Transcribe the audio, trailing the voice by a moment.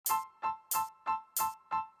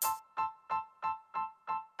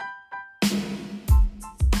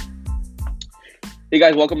Hey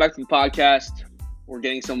guys, welcome back to the podcast. We're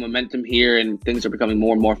getting some momentum here and things are becoming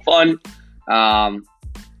more and more fun.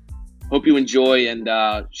 Hope you enjoy and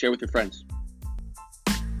share with your friends.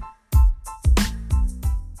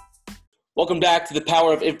 Welcome back to the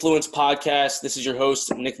Power of Influence podcast. This is your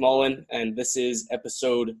host, Nick Mullen, and this is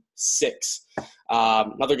episode 6.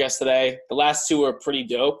 Another guest today. The last two are pretty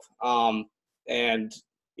dope. The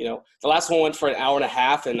last one went for an hour and a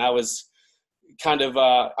half, and I was kind of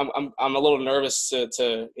I'm a little nervous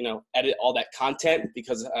to edit all that content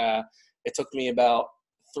because it took me about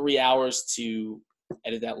 3 hours to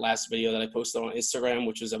edit that last video that I posted on Instagram,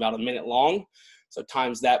 which was about a minute long. So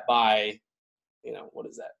times that by, what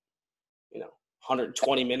is that?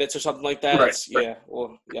 120 minutes or something like that. Right. Yeah.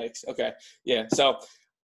 Well, yikes. Okay. Yeah. So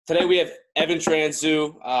today we have Evan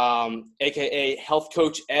Transue, aka Health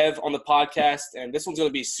Coach Ev, on the podcast, and this one's going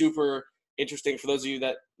to be super interesting for those of you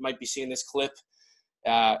that might be seeing this clip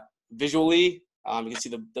visually. You can see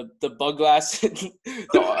the bug glass.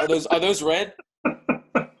 Are those red?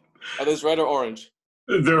 Are those red or orange?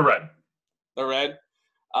 They're red. They're red.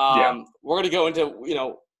 Yeah. We're going to go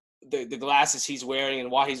into the glasses he's wearing and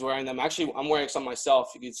why he's wearing them. Actually, I'm wearing some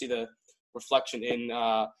myself. You can see the reflection in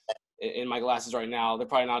my glasses right now. They're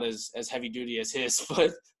probably not as heavy duty as his,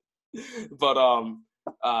 but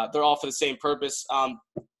they're all for the same purpose.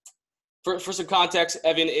 For some context,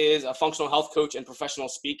 Evan is a functional health coach and professional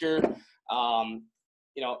speaker.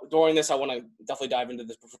 During this, I want to definitely dive into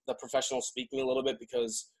the professional speaking a little bit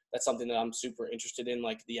because that's something that I'm super interested in,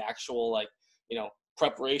 like the actual,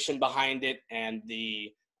 preparation behind it and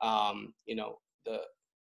the all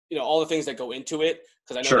the things that go into it.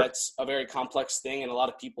 Because I know Sure. That's a very complex thing, and a lot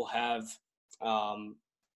of people have a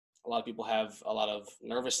lot of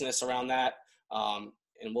nervousness around that.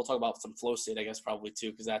 And we'll talk about some flow state, I guess, probably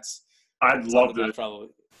too, because that's. I'd love to,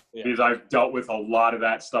 Yeah. because I've dealt with a lot of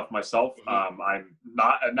that stuff myself. Mm-hmm. I'm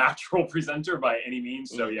not a natural presenter by any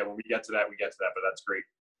means. So yeah, when we get to that, but that's great.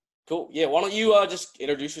 Cool. Yeah. Why don't you just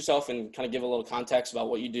introduce yourself and kind of give a little context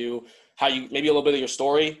about what you do, maybe a little bit of your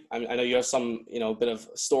story. I know you have some, bit of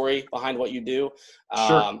story behind what you do,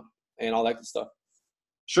 Sure. and all that good stuff.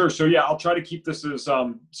 Sure. So yeah, I'll try to keep this as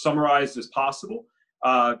summarized as possible.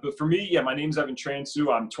 But for me, my name's Evan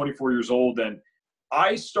Transue. I'm 24 years old, and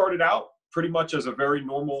I started out pretty much as a very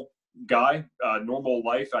normal guy, normal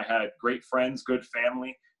life. I had great friends, good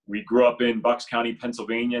family. We grew up in Bucks County,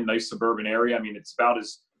 Pennsylvania, nice suburban area. I mean, it's about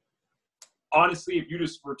as, honestly, if you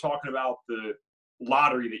just were talking about the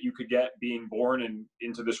lottery that you could get being born and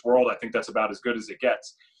into this world, I think that's about as good as it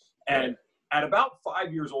gets. And at about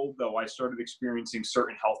 5 years old, though, I started experiencing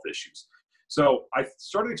certain health issues. So I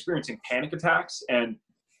started experiencing panic attacks, and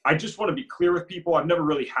I just want to be clear with people. I've never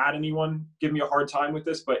really had anyone give me a hard time with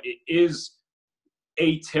this, but it is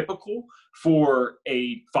atypical for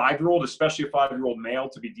a 5-year-old, especially a 5-year-old male,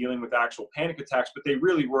 to be dealing with actual panic attacks, but they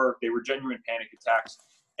were genuine panic attacks.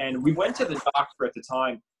 And we went to the doctor at the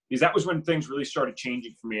time because that was when things really started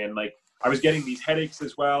changing for me. And I was getting these headaches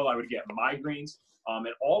as well. I would get migraines. And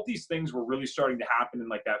all these things were really starting to happen in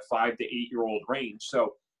that 5 to 8-year-old range.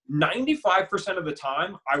 So 95% of the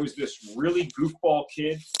time, I was this really goofball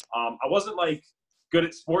kid. I wasn't good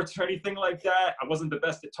at sports or anything like that. I wasn't the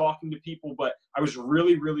best at talking to people, but I was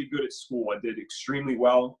really, really good at school. I did extremely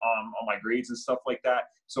well on my grades and stuff like that.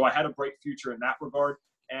 So I had a bright future in that regard,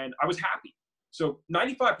 and I was happy. So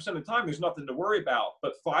 95% of the time, there's nothing to worry about,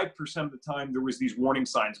 but 5% of the time, there was these warning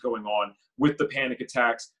signs going on with the panic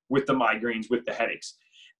attacks, with the migraines, with the headaches.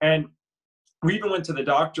 And we even went to the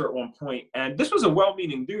doctor at one point, and this was a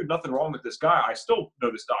well-meaning dude, nothing wrong with this guy. I still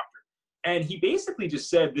know this doctor. And he basically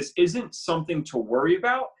just said, this isn't something to worry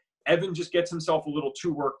about. Evan just gets himself a little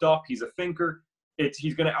too worked up. He's a thinker.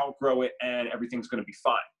 He's going to outgrow it, and everything's going to be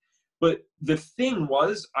fine. But the thing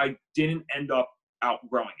was, I didn't end up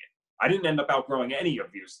outgrowing it. I didn't end up outgrowing any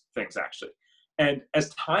of these things, actually. And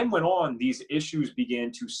as time went on, these issues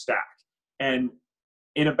began to stack. And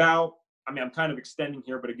in about, I'm kind of extending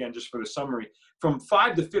here, but again, just for the summary, from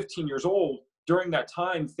 5 to 15 years old, during that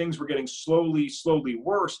time, things were getting slowly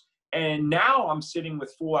worse. And now I'm sitting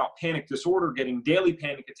with full-out panic disorder, getting daily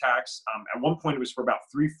panic attacks. At one point, it was for about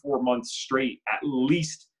 3-4 months straight, at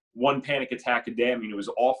least one panic attack a day. It was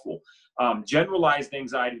awful. Generalized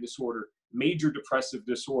anxiety disorder, major depressive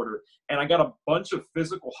disorder, and I got a bunch of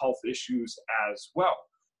physical health issues as well.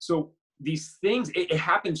 So these things, it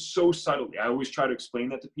happens so subtly. I always try to explain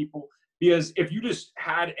that to people, because if you just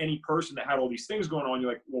had any person that had all these things going on,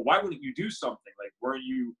 you're like, well, why wouldn't you do something? Weren't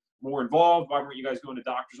you more involved? Why weren't you guys going to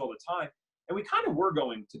doctors all the time? And we kind of were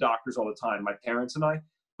going to doctors all the time, my parents and I.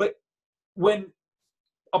 But when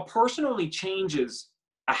a person only changes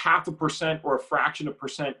a 0.5% or a fraction of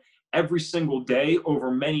percent every single day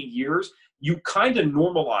over many years, you kind of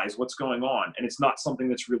normalize what's going on. And it's not something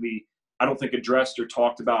that's really, I don't think, addressed or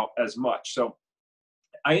talked about as much. So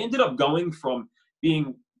I ended up going from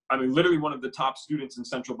being, literally one of the top students in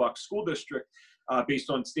Central Bucks School District based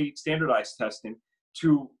on state standardized testing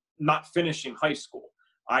to not finishing high school.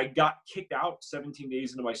 I got kicked out 17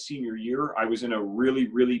 days into my senior year. I was in a really,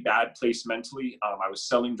 really bad place mentally. I was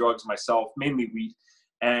selling drugs myself, mainly weed.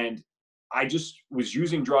 And I just was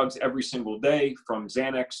using drugs every single day, from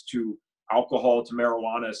Xanax to alcohol to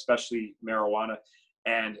marijuana, especially marijuana.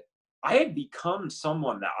 And I had become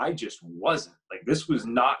someone that I just wasn't. Like, this was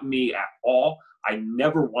not me at all. I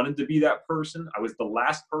never wanted to be that person. I was the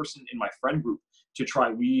last person in my friend group to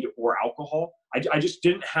try weed or alcohol. I just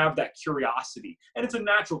didn't have that curiosity. And it's a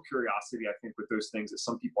natural curiosity, I think, with those things that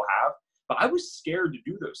some people have. But I was scared to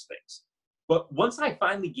do those things. But once I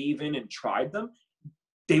finally gave in and tried them,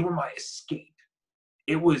 they were my escape.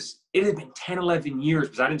 It had been 10, 11 years,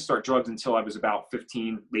 because I didn't start drugs until I was about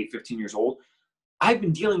 15, late 15 years old. I've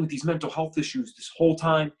been dealing with these mental health issues this whole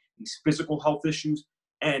time, these physical health issues.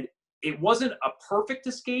 And it wasn't a perfect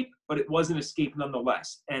escape, but it was an escape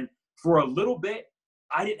nonetheless. And for a little bit,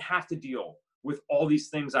 I didn't have to deal with all these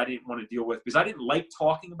things I didn't want to deal with, because I didn't like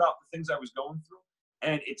talking about the things I was going through.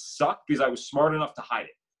 And it sucked because I was smart enough to hide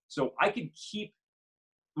it. So I could keep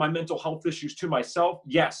my mental health issues to myself.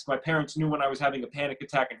 Yes, my parents knew when I was having a panic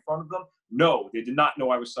attack in front of them. No, they did not know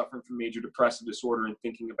I was suffering from major depressive disorder and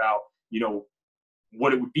thinking about,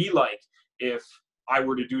 what it would be like if I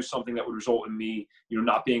were to do something that would result in me,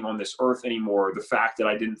 not being on this earth anymore. The fact that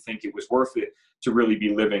I didn't think it was worth it to really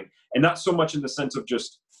be living. And not so much in the sense of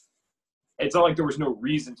just, it's not like there was no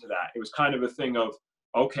reason to that. It was kind of a thing of,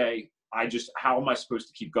 okay, how am I supposed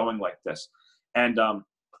to keep going like this? And I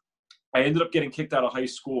ended up getting kicked out of high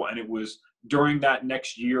school. And it was during that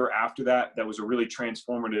next year after that was a really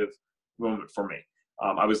transformative moment for me.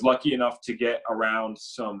 I was lucky enough to get around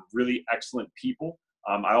some really excellent people.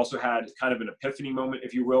 I also had kind of an epiphany moment,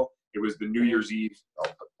 if you will. It was the New Year's Eve. I'll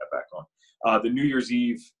put that back on. The New Year's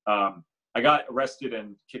Eve, I got arrested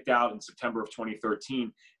and kicked out in September of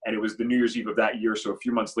 2013. And it was the New Year's Eve of that year. So a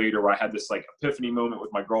few months later, where I had this epiphany moment with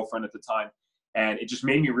my girlfriend at the time. And it just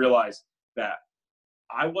made me realize that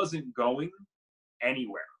I wasn't going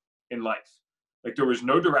anywhere in life. There was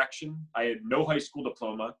no direction. I had no high school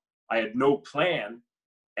diploma. I had no plan.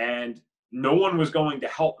 And no one was going to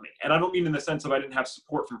help me. And I don't mean in the sense of I didn't have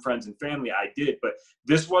support from friends and family. I did, but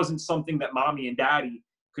this wasn't something that mommy and daddy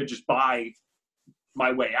could just buy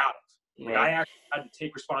my way out of. Right. I actually had to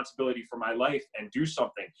take responsibility for my life and do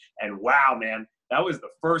something. And wow, man, that was the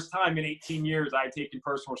first time in 18 years I had taken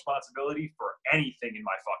personal responsibility for anything in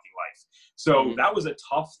my fucking life. So that was a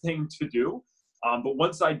tough thing to do. But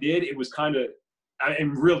once I did, it was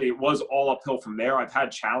and really it was all uphill from there. I've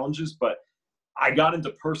had challenges, but I got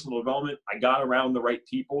into personal development. I got around the right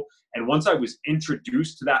people. And once I was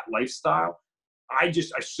introduced to that lifestyle, I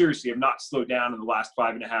seriously have not slowed down in the last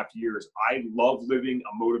 5.5 years. I love living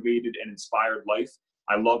a motivated and inspired life.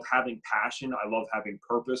 I love having passion. I love having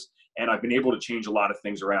purpose. And I've been able to change a lot of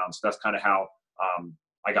things around. So that's kind of how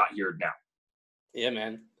I got here now. Yeah,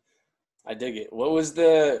 man. I dig it. What was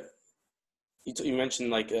you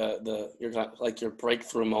mentioned your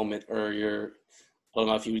breakthrough moment, or I don't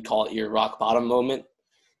know if you would call it your rock bottom moment.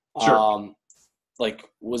 Sure.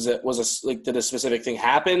 Did a specific thing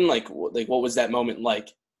happen? What was that moment like?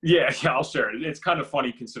 Yeah, I'll share it. It's kind of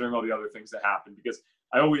funny considering all the other things that happened, because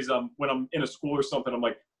I always, when I'm in a school or something, I'm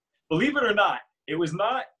like, believe it or not, it was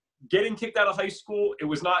not getting kicked out of high school. It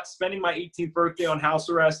was not spending my 18th birthday on house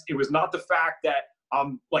arrest. It was not the fact that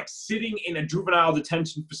I'm sitting in a juvenile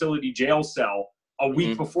detention facility jail cell a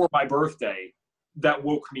week before my birthday that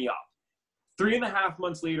woke me up. 3.5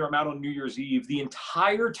 months later, I'm out on New Year's Eve. The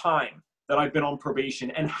entire time that I've been on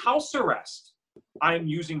probation and house arrest, I am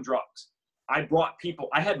using drugs. I brought people,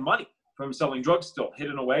 I had money from selling drugs still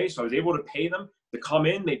hidden away, so I was able to pay them to come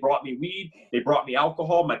in. They brought me weed. They brought me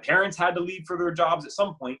alcohol. My parents had to leave for their jobs at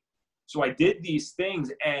some point. So I did these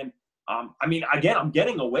things, and again, I'm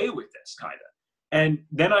getting away with this kind of. And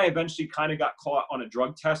then I eventually kind of got caught on a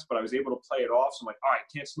drug test, but I was able to play it off. So I'm like, all right,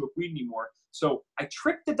 can't smoke weed anymore. So I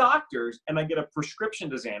tricked the doctors and I get a prescription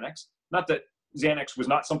to Xanax. Not that Xanax was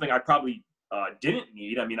not something I probably didn't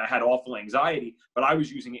need. I had awful anxiety, but I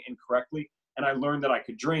was using it incorrectly. And I learned that I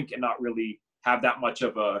could drink and not really have that much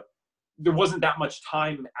of there wasn't that much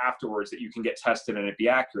time afterwards that you can get tested and it be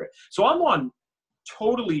accurate. So I'm on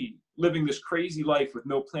totally living this crazy life with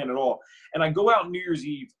no plan at all. And I go out New Year's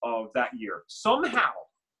Eve of that year, somehow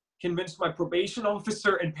convinced my probation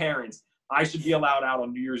officer and parents I should be allowed out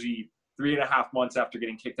on New Year's Eve 3.5 months after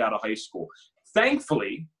getting kicked out of high school.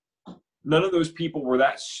 Thankfully, None of those people were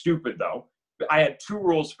that stupid, though. I had 2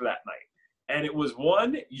 rules for that night. And it was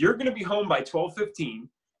 1, you're going to be home by 12:15,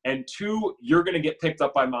 and 2, you're going to get picked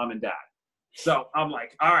up by mom and dad. So I'm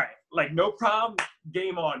like, all right, like no problem,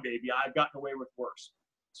 game on, baby. I've gotten away with worse.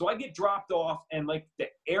 So I get dropped off, and like the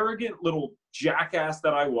arrogant little jackass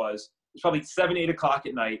that I was, it's probably 7, 8 o'clock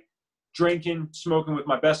at night, drinking, smoking with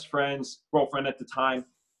my best friend's girlfriend at the time.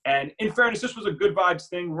 And in fairness, this was a good vibes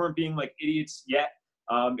thing. We weren't being like idiots yet.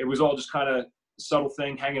 It was all just kind of subtle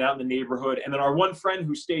thing, hanging out in the neighborhood. And then our one friend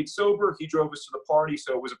who stayed sober, he drove us to the party.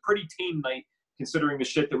 So it was a pretty tame night considering the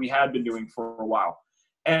shit that we had been doing for a while.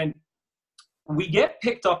 And we get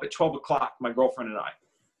picked up at 12 o'clock, my girlfriend and I.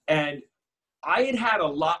 And I had had a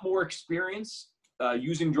lot more experience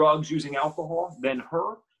using drugs, using alcohol than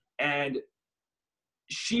her. And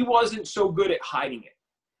she wasn't so good at hiding it.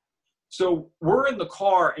 So we're in the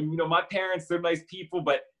car, and, you know, my parents, they're nice people,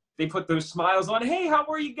 but they put those smiles on. Hey, how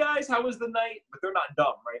are you guys? How was the night? But they're not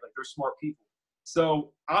dumb, right? Like, they're smart people.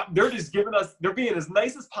 So they're just they're being as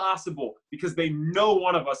nice as possible because they know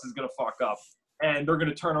one of us is going to fuck up, and they're going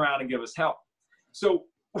to turn around and give us help. So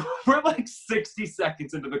we're like 60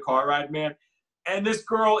 seconds into the car ride, man. And this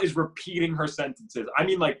girl is repeating her sentences. I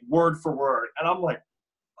mean, like, word for word. And I'm like,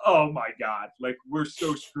 oh my God, like, we're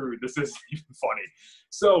so screwed. This isn't even funny.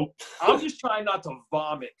 So I'm just trying not to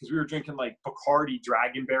vomit because we were drinking like Bacardi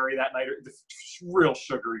Dragonberry that night, real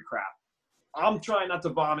sugary crap. I'm trying not to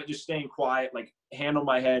vomit, just staying quiet, like hand on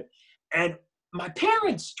my head. And my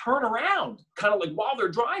parents turn around kind of like while they're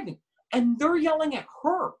driving, and they're yelling at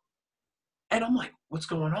her. And I'm like, what's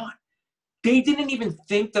going on? They didn't even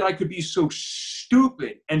think that I could be so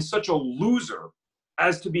stupid and such a loser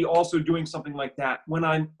as to be also doing something like that when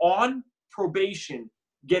I'm on probation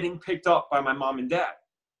getting picked up by my mom and dad.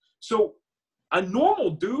 So a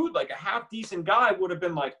normal dude, like a half decent guy, would have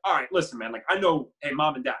been like, all right, listen, man, like, I know, hey,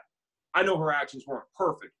 mom and dad, I know her actions weren't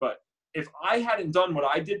perfect, but if I hadn't done what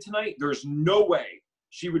I did tonight, there's no way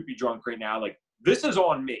she would be drunk right now. Like, this is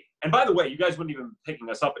on me. And by the way, you guys wouldn't even be picking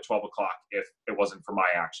us up at 12 o'clock if it wasn't for my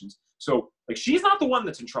actions. So, like, she's not the one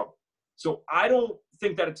that's in trouble. So I don't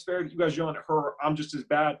think that it's fair that you guys yelling at her. I'm just as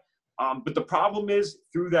bad. But the problem is,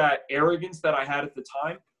 through that arrogance that I had at the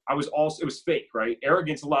time, it was fake, right?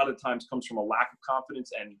 Arrogance a lot of the times comes from a lack of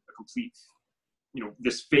confidence and a complete, you know,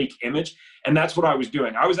 this fake image. And that's what I was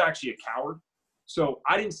doing. I was actually a coward. So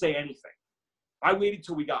I didn't say anything. I waited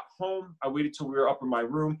till we got home. I waited till we were up in my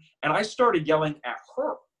room. And I started yelling at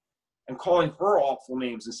her and calling her awful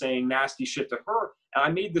names and saying nasty shit to her. And I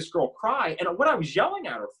made this girl cry. And what I was yelling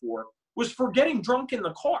at her for was for getting drunk in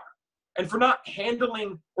the car and for not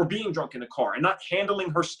handling or being drunk in the car and not handling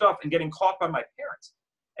her stuff and getting caught by my parents.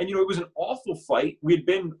 And, you know, it was an awful fight. We had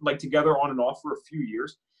been like together on and off for a few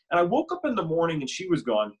years. And I woke up in the morning and she was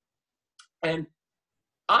gone. And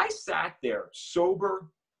I sat there sober,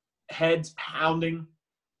 heads pounding,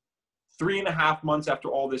 3.5 months after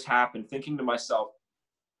all this happened, thinking to myself,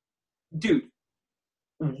 dude,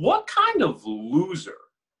 what kind of loser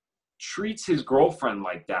treats his girlfriend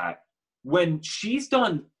like that when she's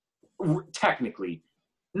done technically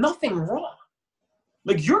nothing wrong?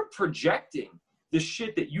 Like, you're projecting the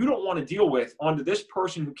shit that you don't want to deal with onto this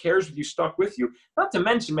person who cares with you, stuck with you. Not to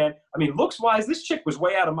mention, man, I mean, looks wise, this chick was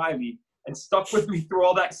way out of my league and stuck with me through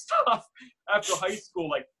all that stuff after high school.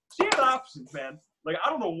 Like, she had options, man. Like, I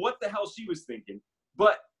don't know what the hell she was thinking,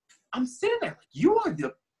 but I'm sitting there like, you are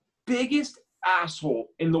the biggest asshole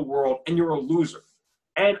in the world and you're a loser.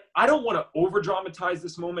 And I don't want to over dramatize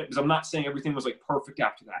this moment because I'm not saying everything was like perfect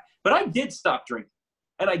after that, but I did stop drinking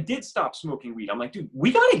and I did stop smoking weed. I'm like, dude,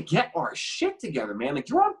 we got to get our shit together, man. Like,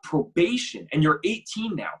 you're on probation and you're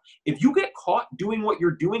 18 now. If you get caught doing what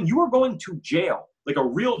you're doing, you are going to jail, like a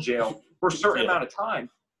real jail for a certain amount of time.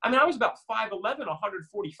 I mean, I was about 5'11",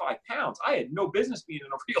 145 pounds. I had no business being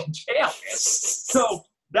in a real jail, man. So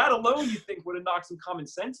that alone, you think, would have knocked some common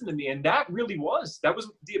sense into me. And that was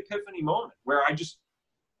the epiphany moment where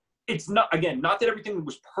it's not, again, not that everything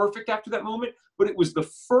was perfect after that moment, but it was the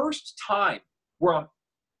first time where I'm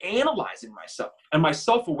analyzing myself and my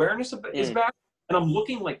self-awareness is back. And I'm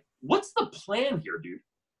looking like, what's the plan here, dude?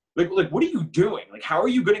 Like, what are you doing? Like, how are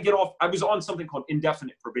you going to get off? I was on something called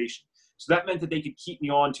indefinite probation. So that meant that they could keep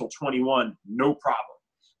me on until 21, no problem.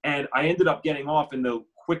 And I ended up getting off in the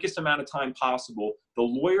quickest amount of time possible. The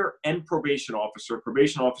lawyer and probation officer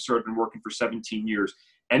had been working for 17 years,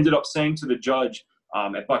 ended up saying to the judge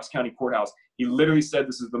at Bucks County Courthouse, he literally said,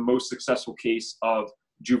 this is the most successful case of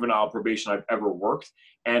juvenile probation I've ever worked.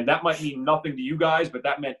 And that might mean nothing to you guys, but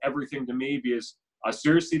that meant everything to me because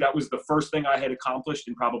seriously, that was the first thing I had accomplished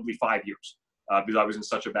in probably 5 years because I was in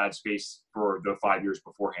such a bad space for the 5 years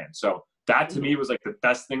beforehand. So That to me was like the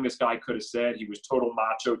best thing this guy could have said. He was total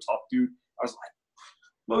macho, tough dude. I was like,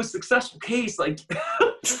 most successful case. Like,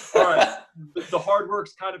 all right, the hard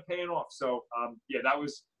work's kind of paying off. So, yeah, that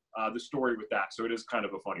was the story with that. So it is kind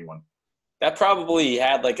of a funny one. That probably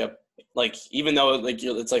had even though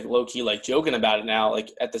it's like low key like joking about it now,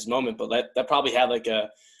 like at this moment, but that probably had like a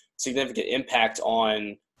significant impact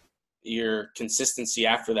on your consistency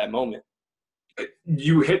after that moment.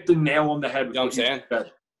 You hit the nail on the head with you know what I'm saying?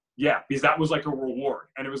 Said. Yeah, because that was like a reward.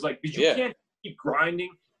 And it was like, because you can't keep grinding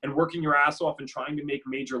and working your ass off and trying to make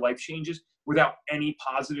major life changes without any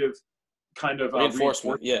positive kind of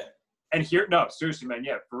reinforcement. Yeah. And here, no, seriously, man,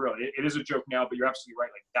 yeah, for real. It is a joke now, but you're absolutely right.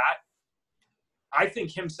 Like that, I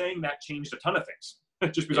think him saying that changed a ton of things.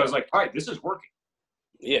 Just because I was like, all right, this is working.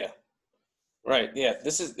 Yeah. Right. Yeah.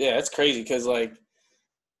 It's crazy because, like,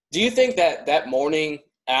 do you think that morning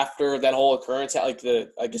after that whole occurrence, like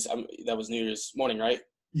that was New Year's morning, right?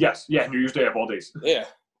 Yes. Yeah. New Year's Day of all days. Yeah.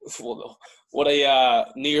 What a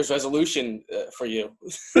New Year's resolution for you,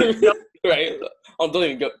 right? Don't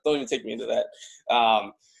even take me into that.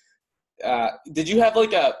 Did you have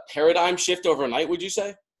like a paradigm shift overnight? Would you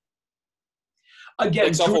say? Again,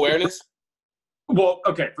 like self-awareness. Well,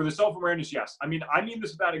 okay, for the self-awareness, yes. I mean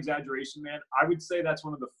this without exaggeration, man. I would say that's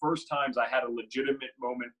one of the first times I had a legitimate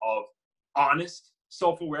moment of honest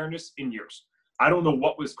self-awareness in years. I don't know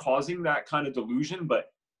what was causing that kind of delusion, but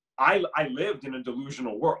I lived in a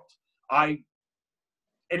delusional world. And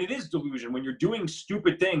it is delusion when you're doing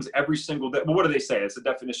stupid things every single day. Well, what do they say? It's the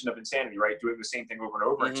definition of insanity, right? Doing the same thing over and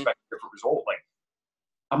over and expecting a different result. Like,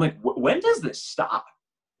 I'm like, when does this stop?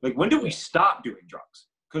 Like, when do we stop doing drugs?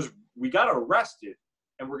 Because we got arrested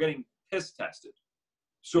and we're getting piss tested.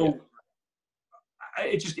 So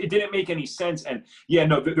it didn't make any sense. And yeah,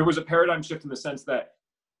 no, there was a paradigm shift in the sense that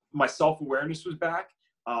my self-awareness was back.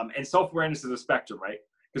 And self-awareness is a spectrum, right?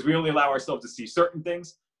 Because we only allow ourselves to see certain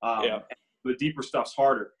things. And the deeper stuff's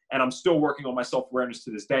harder. And I'm still working on my self-awareness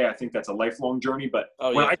to this day. I think that's a lifelong journey. But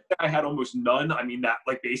when I say I had almost none, I mean that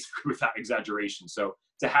like basically without exaggeration. So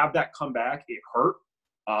to have that come back, it hurt.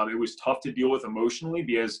 It was tough to deal with emotionally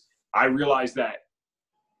because I realized that,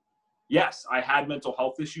 yes, I had mental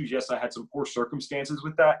health issues. Yes, I had some poor circumstances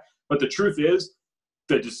with that. But the truth is,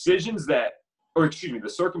 the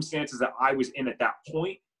circumstances that I was in at that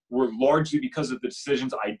point were largely because of the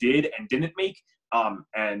decisions I did and didn't make.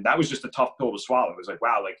 And that was just a tough pill to swallow. It was like,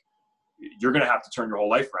 wow, like you're going to have to turn your whole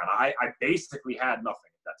life around. I basically had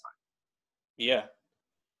nothing at that time. Yeah.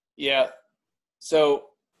 Yeah. So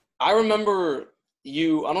I remember I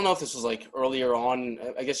don't know if this was like earlier on,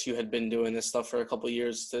 I guess you had been doing this stuff for a couple of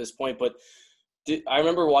years to this point, but I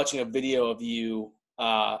remember watching a video of you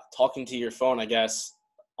talking to your phone, I guess,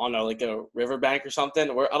 on a riverbank or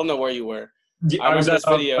something. I don't know where you were. Yeah, I was at this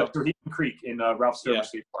video. Creek in Ralph Stover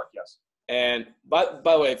State Park, yes. And by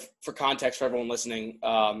the way, for context for everyone listening,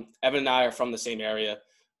 Evan and I are from the same area.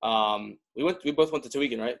 We both went to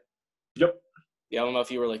Toohegan, right? Yep. Yeah, I don't know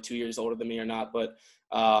if you were like 2 years older than me or not, but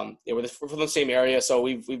we're from the same area, so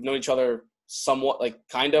we've known each other somewhat, like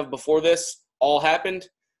kind of before this all happened,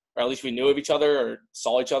 or at least we knew of each other or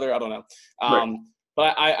saw each other. I don't know. Right.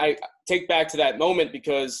 But I take back to that moment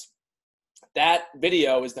because that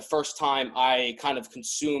video is the first time I kind of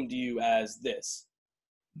consumed you as this.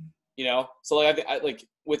 You know, so like I like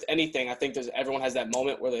with anything, I think everyone has that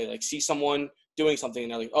moment where they like see someone doing something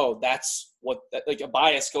and they're like, oh, that's what like a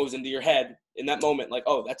bias goes into your head in that moment, like,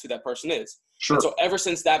 oh, that's who that person is. Sure. And so ever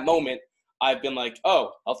since that moment, I've been like,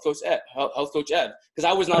 oh, health coach Ed, because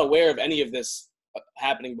I was not aware of any of this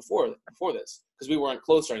happening before this because we weren't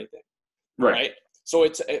close or anything. Right. So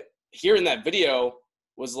hearing that video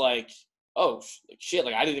was like, oh shit,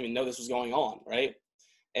 like I didn't even know this was going on, right?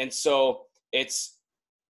 And so it's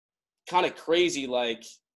kind of crazy. Like,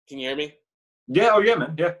 can you hear me? Yeah. Oh yeah,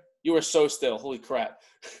 man. Yeah. You were so still. Holy crap.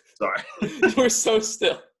 Sorry. You were so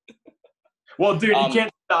still. Well, dude, you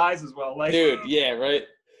can't see the eyes as well. Like, dude, yeah, right.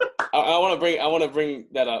 I want to bring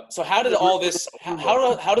that up. So how did all this?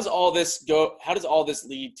 How does all this go? How does all this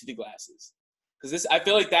lead to the glasses? Because I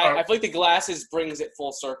feel like the glasses brings it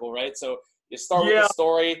full circle, right? So you start with the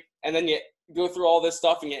story, and then you go through all this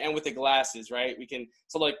stuff, and you end with the glasses, right? Can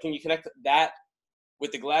you connect that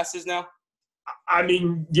with the glasses now? I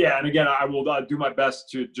mean, yeah, and again, I will do my best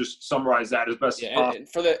to just summarize that as best as possible.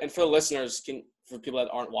 And for the listeners, for people that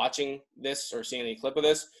aren't watching this or seeing any clip of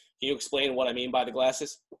this, can you explain what I mean by the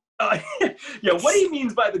glasses? Yeah, what he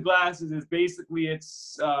means by the glasses is basically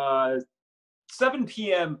it's 7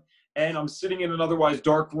 p.m. and I'm sitting in an otherwise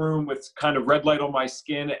dark room with kind of red light on my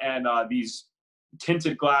skin and these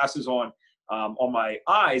tinted glasses on my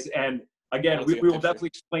eyes, and Again, we will definitely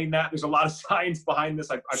explain that. There's a lot of science behind this.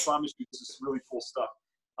 I promise you, this is really cool stuff.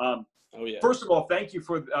 Oh, yeah. First of all, thank you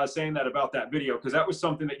for saying that about that video, because that was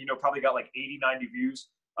something that, probably got like 80, 90 views.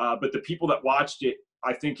 But the people that watched it,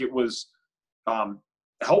 I think it was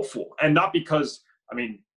helpful. And not because,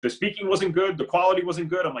 the speaking wasn't good, the quality wasn't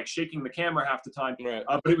good. I'm like shaking the camera half the time. Right.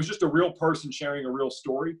 But it was just a real person sharing a real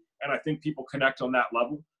story. And I think people connect on that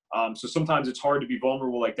level. So sometimes it's hard to be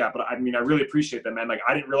vulnerable like that. But I really appreciate that, man. Like,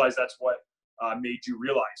 I didn't realize that's what made you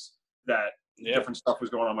realize that different stuff was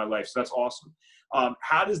going on in my life. So that's awesome.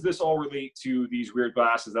 How does this all relate to these weird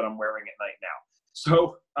glasses that I'm wearing at night now?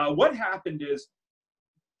 So what happened is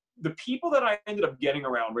the people that I ended up getting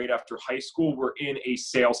around right after high school were in a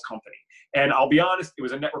sales company. And I'll be honest, it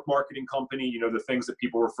was a network marketing company, the things that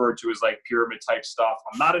people refer to as like pyramid type stuff.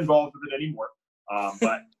 I'm not involved with it anymore.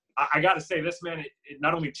 But I got to say this, man, it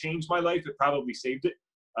not only changed my life, it probably saved it.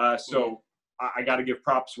 So I got to give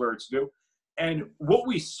props where it's due. And what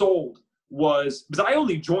we sold was, because I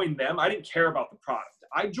only joined them, I didn't care about the product.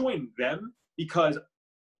 I joined them because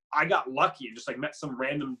I got lucky and just like met some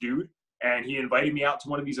random dude, and he invited me out to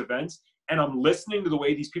one of these events, and I'm listening to the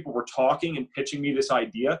way these people were talking and pitching me this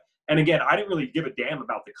idea. And again, I didn't really give a damn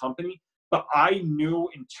about the company, but I knew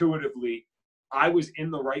intuitively I was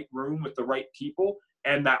in the right room with the right people,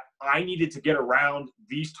 and that I needed to get around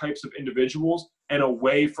these types of individuals and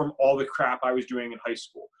away from all the crap I was doing in high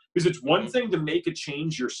school. Because it's one thing to make a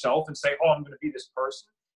change yourself and say, oh, I'm going to be this person.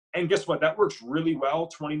 And guess what? That works really well,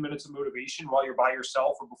 20 minutes of motivation while you're by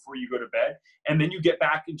yourself or before you go to bed. And then you get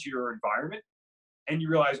back into your environment and you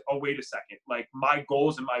realize, oh, wait a second. Like, my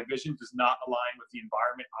goals and my vision does not align with the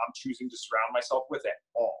environment I'm choosing to surround myself with at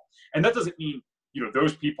all. And that doesn't mean,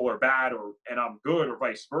 those people are bad and I'm good, or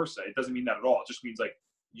vice versa. It doesn't mean that at all. It just means like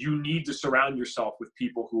you need to surround yourself with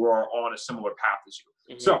people who are on a similar path as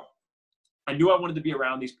you. So I knew I wanted to be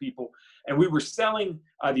around these people, and we were selling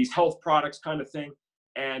these health products kind of thing.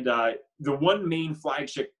 And the one main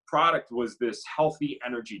flagship product was this healthy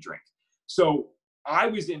energy drink. So I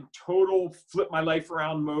was in total flip my life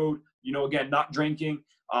around mode, again, not drinking,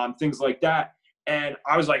 things like that. And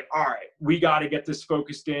I was like, all right, we got to get this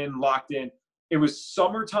focused in, locked in. It was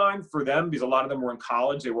summertime for them because a lot of them were in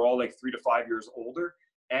college. They were all like 3 to 5 years older.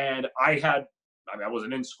 And I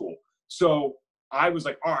wasn't in school. So I was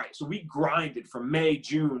like, all right, so we grinded from May,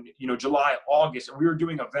 June, July, August, and we were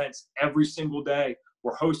doing events every single day.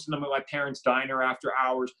 We're hosting them at my parents' diner after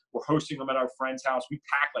hours. We're hosting them at our friend's house. We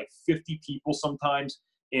packed like 50 people sometimes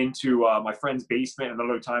into my friend's basement, and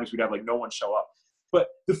other times we'd have like no one show up. But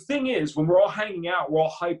the thing is, when we're all hanging out, we're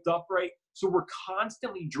all hyped up, right? So we're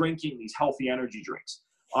constantly drinking these healthy energy drinks.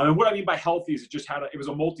 And what I mean by healthy is it was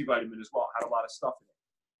a multivitamin as well, had a lot of stuff in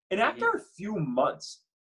it. And after a few months,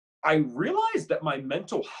 I realized that my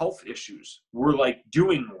mental health issues were like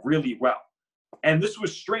doing really well. And this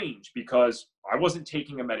was strange because I wasn't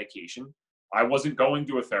taking a medication. I wasn't going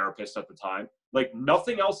to a therapist at the time. Like,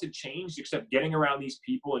 nothing else had changed except getting around these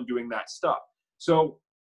people and doing that stuff. So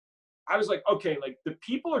I was like, okay, like, the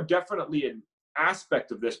people are definitely an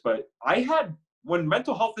aspect of this, but when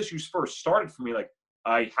mental health issues first started for me, like,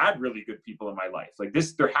 I had really good people in my life. Like,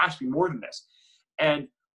 there has to be more than this. And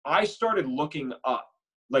I started looking up,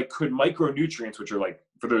 like, could micronutrients, which are like,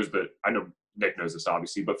 for those that, I know Nick knows this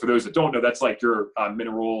obviously, but for those that don't know, that's like your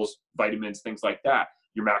minerals, vitamins, things like that,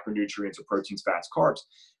 your macronutrients or proteins, fats, carbs.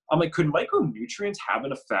 I'm like, could micronutrients have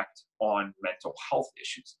an effect on mental health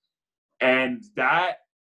issues? And that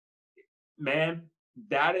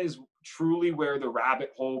is truly where the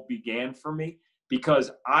rabbit hole began for me,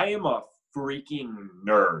 because I am a freaking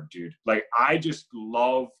nerd, dude. Like, I just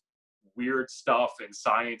love weird stuff and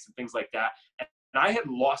science and things like that. And I had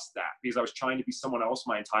lost that because I was trying to be someone else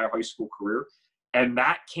my entire high school career. And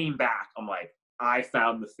that came back. I'm like, I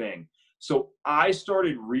found the thing. So I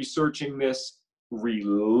started researching this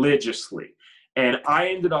religiously. And I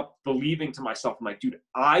ended up believing to myself, I'm like, dude,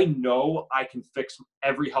 I know I can fix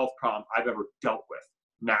every health problem I've ever dealt with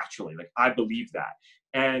naturally. Like, I believe that.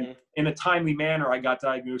 And in a timely manner, I got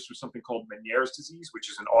diagnosed with something called Meniere's disease,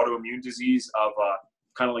 which is an autoimmune disease of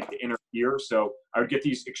kind of like the inner ear. So I would get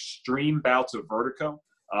these extreme bouts of vertigo.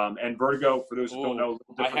 And vertigo, for those who don't know,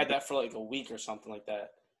 I had that for like a week or something like that.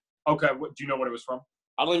 Okay, do you know what it was from?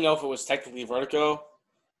 I don't even know if it was technically vertigo,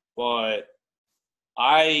 but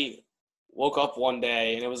I woke up one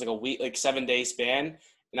day and it was like a week, like 7-day span,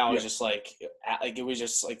 and I was just like it was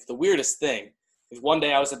just like the weirdest thing. One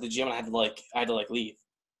day I was at the gym and I had to leave. I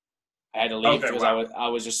had to leave because I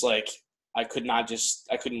was just like I couldn't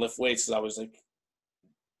lift weights because I was like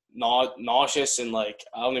nauseous and like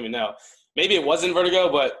I don't even know. Maybe it wasn't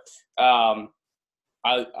vertigo, but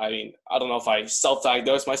I mean, I don't know if I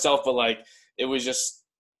self-diagnosed myself, but like it was just,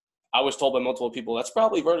 I was told by multiple people that's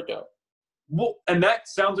probably vertigo. Well, and that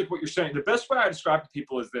sounds like what you're saying. The best way I describe to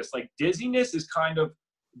people is this: like dizziness is kind of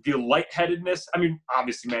the lightheadedness. I mean,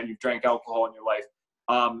 obviously, man, you've drank alcohol in your life.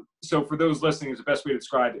 So for those listening, is the best way to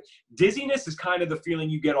describe it. Dizziness is kind of the feeling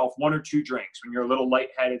you get off 1 or 2 drinks when you're a little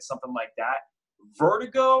lightheaded, something like that.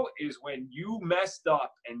 Vertigo is when you messed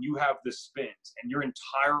up and you have the spins and your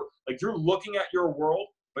entire, like you're looking at your world,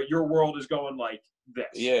 but your world is going like this.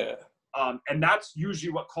 Yeah. And that's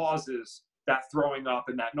usually what causes that throwing up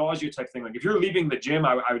and that nausea type thing. Like if you're leaving the gym,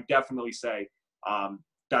 I would definitely say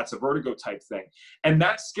that's a vertigo type thing. And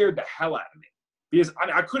that scared the hell out of me because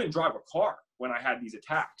I couldn't drive a car when I had these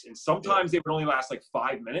attacks. And sometimes they would only last like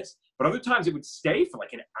 5 minutes, but other times it would stay for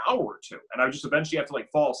like an hour or 2. And I would just eventually have to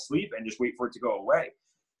like fall asleep and just wait for it to go away.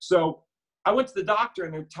 So I went to the doctor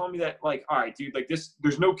and they're telling me that like, all right, dude, like this,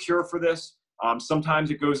 there's no cure for this.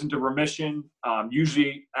 Sometimes it goes into remission.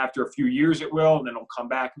 Usually after a few years it will, and then it'll come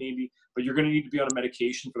back maybe, but you're going to need to be on a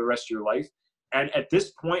medication for the rest of your life. And at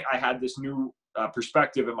this point I had this new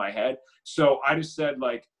perspective in my head. So I just said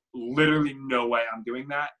like, literally no way I'm doing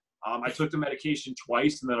that. I took the medication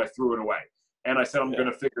twice and then I threw it away. And I said, I'm going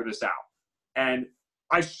to figure this out. And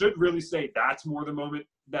I should really say that's more the moment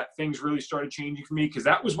that things really started changing for me. Cause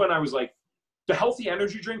that was when I was like, the healthy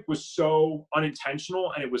energy drink was so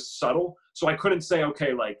unintentional and it was subtle. So I couldn't say,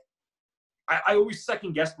 okay, like I always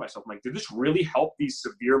second guessed myself. I'm like, did this really help these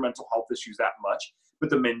severe mental health issues that much?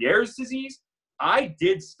 But the Meniere's disease, I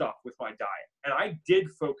did stuff with my diet and I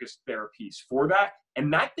did focus therapies for that.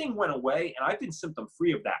 And that thing went away and I've been symptom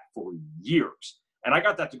free of that for years. And I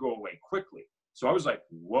got that to go away quickly. So I was like,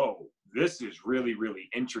 whoa, this is really, really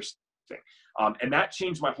interesting. And that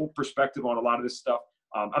changed my whole perspective on a lot of this stuff.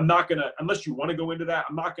 I'm not going to, unless you want to go into that,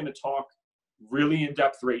 I'm not going to talk really in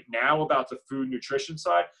depth right now about the food nutrition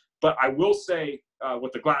side, but I will say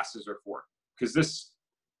what the glasses are for, because this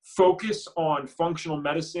focus on functional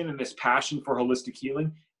medicine and this passion for holistic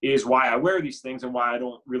healing is why I wear these things and why I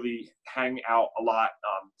don't really hang out a lot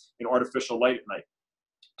in artificial light at night.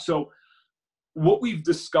 So what we've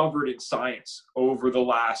discovered in science over the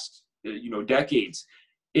last, decades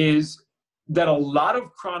is that a lot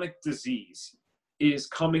of chronic disease is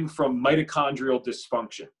coming from mitochondrial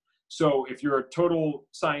dysfunction. So if you're a total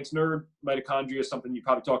science nerd, mitochondria is something you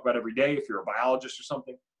probably talk about every day if you're a biologist or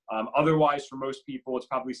something. Otherwise, for most people, it's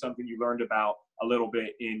probably something you learned about a little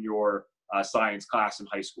bit in your science class in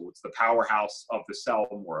high school. It's the powerhouse of the cell,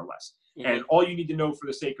 more or less. Mm-hmm. And all you need to know for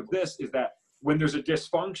the sake of this is that when there's a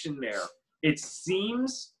dysfunction there, it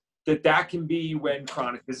seems that can be when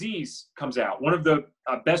chronic disease comes out. One of the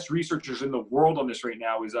best researchers in the world on this right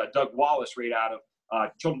now is Doug Wallace, right out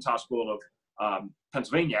of Children's Hospital of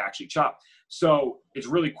Pennsylvania, actually, CHOP. So it's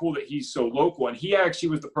really cool that he's so local. And he actually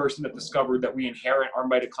was the person that discovered that we inherit our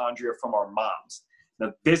mitochondria from our moms.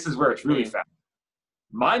 Now, this is where it's really fast.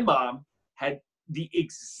 My mom had the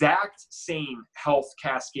exact same health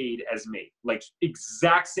cascade as me, like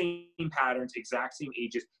exact same patterns, exact same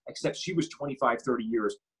ages, except she was 25, 30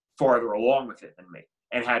 years farther along with it than me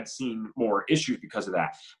and had seen more issues because of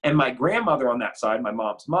that. And my grandmother on that side, my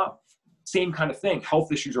mom's mom, same kind of thing,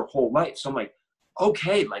 health issues her whole life. So I'm like,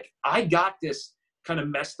 okay, like I got this kind of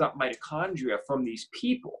messed up mitochondria from these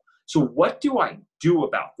people. So what do I do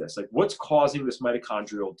about this? Like what's causing this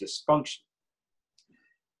mitochondrial dysfunction?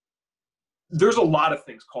 There's a lot of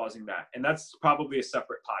things causing that, and that's probably a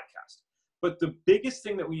separate podcast. But the biggest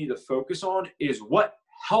thing that we need to focus on is what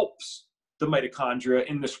helps the mitochondria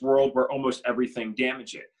in this world where almost everything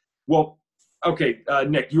damages it. Well, okay,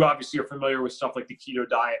 Nick, you obviously are familiar with stuff like the keto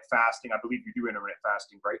diet, fasting. I believe you do intermittent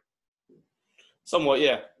fasting, right? Somewhat,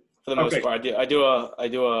 yeah. For the most part, I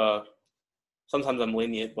do. Sometimes I'm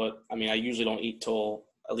lenient, but I mean, I usually don't eat till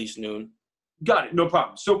at least noon. Got it. No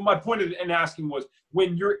problem. So my point in asking was,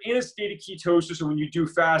 when you're in a state of ketosis or when you do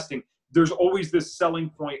fasting, there's always this selling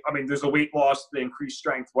point. I mean, there's the weight loss, the increased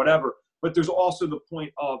strength, whatever, but there's also the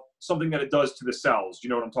point of something that it does to the cells. You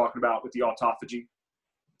know what I'm talking about with the autophagy?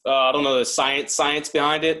 I don't know the science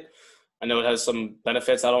behind it. I know it has some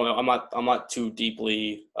benefits. I don't know. I'm not too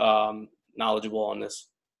deeply knowledgeable on this.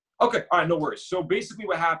 Okay. All right. No worries. So basically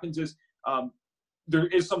what happens is there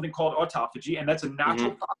is something called autophagy, and that's a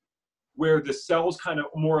natural process where the cells kind of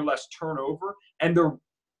more or less turn over, and they're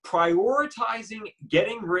prioritizing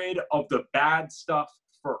getting rid of the bad stuff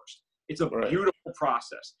first. It's a beautiful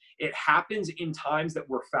process. It happens in times that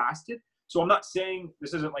we're fasted. So I'm not saying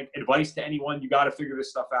this isn't like advice to anyone. You got to figure this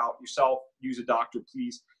stuff out yourself. Use a doctor,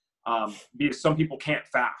 please. Because some people can't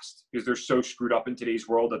fast because they're so screwed up in today's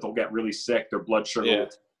world that they'll get really sick, their blood sugar,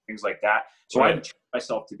 things like that. So I had to train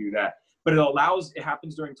myself to do that. But it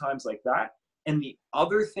happens during times like that. And the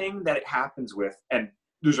other thing that it happens with, and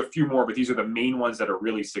there's a few more, but these are the main ones that are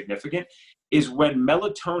really significant, is when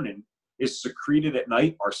melatonin is secreted at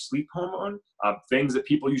night, our sleep hormone, things that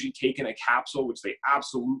people usually take in a capsule, which they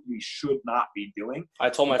absolutely should not be doing.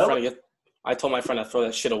 I told my friend to throw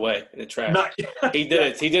that shit away in the trash. He did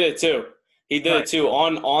it. He did it too. He did it too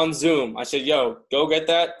on Zoom. I said, "Yo, go get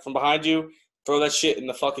that from behind you. Throw that shit in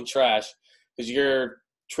the fucking trash because you're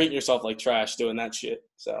treating yourself like trash doing that shit."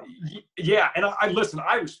 So yeah, and I listen.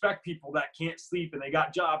 I respect people that can't sleep and they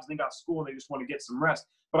got jobs and they got school and they just want to get some rest.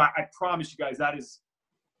 But I promise you guys, that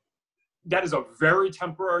is a very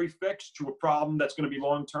temporary fix to a problem that's going to be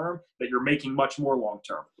long term that you're making much more long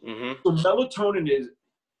term. Mm-hmm. So melatonin is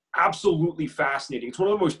absolutely fascinating. It's one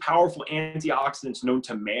of the most powerful antioxidants known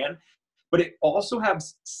to man, but it also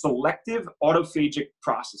has selective autophagic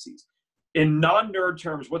processes. In non-nerd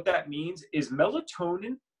terms, what that means is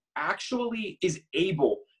melatonin actually is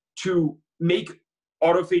able to make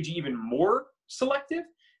autophagy even more selective.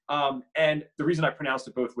 And the reason I pronounced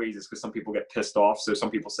it both ways is because some people get pissed off. So some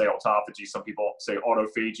people say autophagy, some people say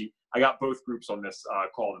autophagy. I got both groups on this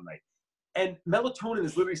call tonight. And melatonin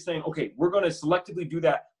is literally saying, okay, we're going to selectively do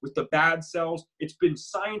that with the bad cells. It's been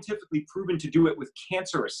scientifically proven to do it with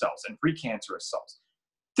cancerous cells and precancerous cells.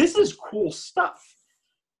 This is cool stuff.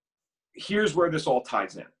 Here's where this all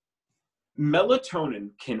ties in.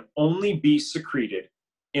 Melatonin can only be secreted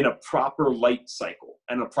in a proper light cycle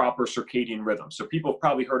and a proper circadian rhythm. So people have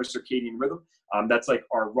probably heard of circadian rhythm. That's like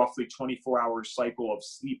our roughly 24-hour cycle of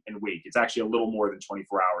sleep and wake. It's actually a little more than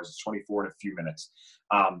 24 hours. It's 24 and a few minutes.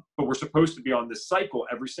 But we're supposed to be on this cycle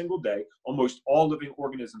every single day. Almost all living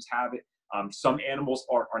organisms have it. Some animals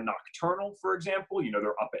are nocturnal, for example.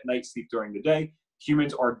 They're up at night, sleep during the day.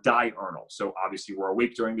 Humans are diurnal. So obviously we're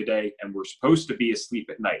awake during the day and we're supposed to be asleep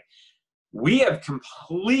at night. We have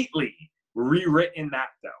completely rewritten that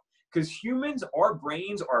though, because humans, our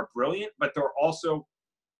brains are brilliant, but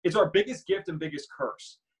it's our biggest gift and biggest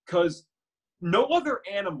curse, because no other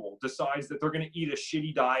animal decides that they're going to eat a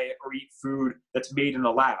shitty diet or eat food that's made in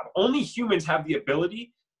a lab. Only humans have the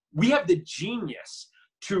ability. We have the genius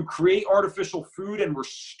to create artificial food, and we're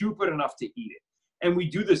stupid enough to eat it. And we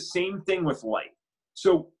do the same thing with light.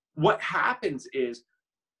 So what happens is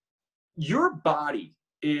your body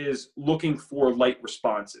is looking for light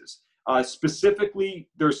responses. Specifically,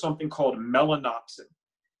 there's something called melanopsin.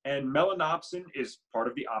 And melanopsin is part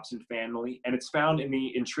of the opsin family, and it's found in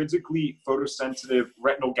the intrinsically photosensitive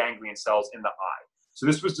retinal ganglion cells in the eye. So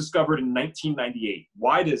this was discovered in 1998.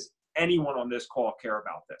 Why does anyone on this call care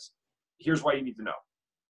about this? Here's why you need to know.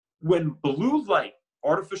 When blue light,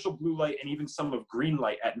 artificial blue light, and even some of green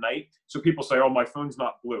light at night, so people say, oh, my phone's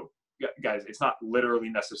not blue. Yeah, guys, it's not literally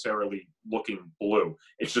necessarily looking blue.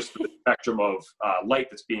 It's just the spectrum of light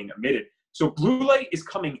that's being emitted. So blue light is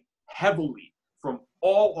coming heavily from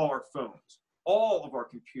all our phones, all of our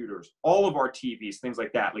computers, all of our TVs, things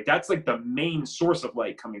like that. Like that's like the main source of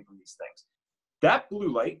light coming from these things. That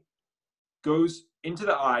blue light goes into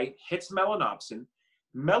the eye, hits melanopsin.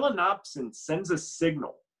 Melanopsin sends a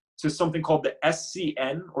signal to something called the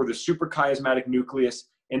SCN, or the suprachiasmatic nucleus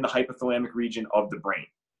in the hypothalamic region of the brain.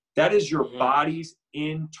 That is your body's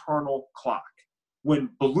internal clock. When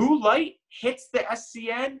blue light hits the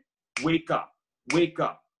SCN, wake up, wake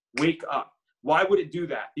up, wake up. Why would it do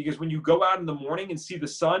that? Because when you go out in the morning and see the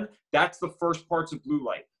sun, that's the first parts of blue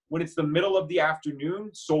light. When it's the middle of the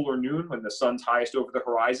afternoon, solar noon, when the sun's highest over the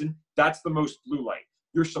horizon, that's the most blue light.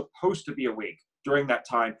 You're supposed to be awake during that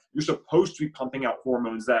time. You're supposed to be pumping out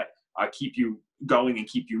hormones that keep you going and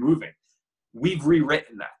keep you moving. We've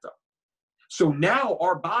rewritten that though. So now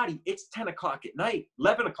our body, it's 10 o'clock at night,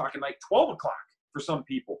 11 o'clock at night, 12 o'clock for some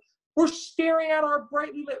people. We're staring at our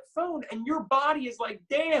brightly lit phone and your body is like,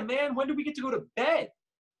 damn, man, when do we get to go to bed?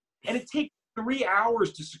 And it takes 3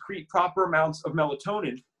 hours to secrete proper amounts of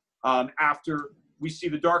melatonin after we see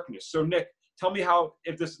the darkness. So Nick, tell me how,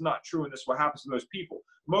 if this is not true and this is what happens to those people.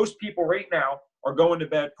 Most people right now are going to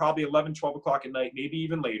bed probably 11, 12 o'clock at night, maybe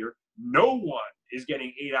even later. No one is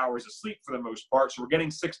getting 8 hours of sleep for the most part. So we're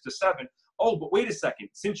getting 6 to 7. Oh, but wait a second.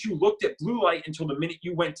 Since you looked at blue light until the minute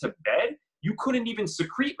you went to bed, you couldn't even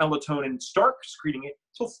secrete melatonin, start secreting it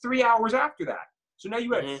until 3 hours after that. So now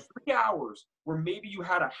you had 3 hours where maybe you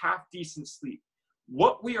had a half decent sleep.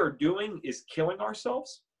 What we are doing is killing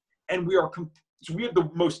ourselves, and we have the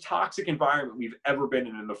most toxic environment we've ever been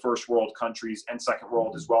in the first world countries and second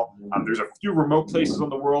world as well. There's a few remote places in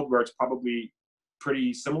the world where it's probably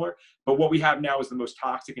pretty similar, but what we have now is the most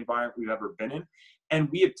toxic environment we've ever been in. And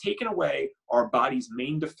we have taken away our body's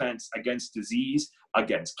main defense against disease,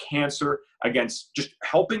 against cancer, against just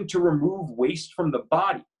helping to remove waste from the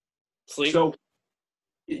body. Sleep? So,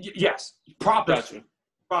 yes, proper Gotcha. sleep.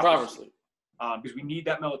 Proper sleep. Because we need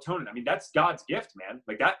that melatonin. I mean, that's God's gift, man.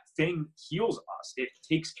 Like, that thing heals us. It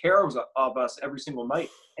takes care of us every single night.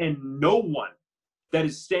 And no one that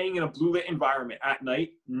is staying in a blue lit environment at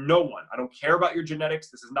night, no one, I don't care about your genetics.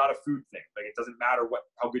 This is not a food thing. Like, it doesn't matter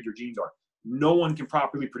how good your genes are. No one can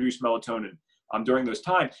properly produce melatonin during those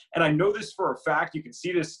times. And I know this for a fact. You can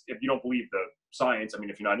see this if you don't believe the science. I mean,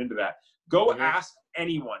 if you're not into that, go ask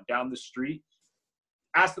anyone down the street.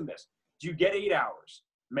 Ask them this. Do you get 8 hours?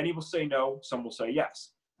 Many will say no. Some will say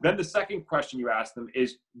yes. Then the second question you ask them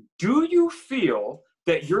is, do you feel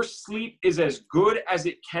that your sleep is as good as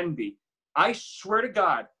it can be? I swear to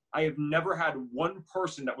God, I have never had one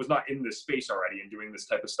person that was not in this space already and doing this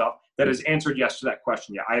type of stuff that has answered yes to that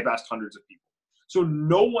question yet. I have asked hundreds of people. So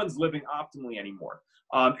no one's living optimally anymore.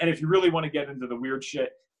 And if you really want to get into the weird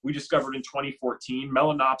shit, we discovered in 2014,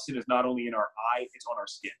 melanopsin is not only in our eye, it's on our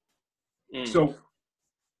skin. So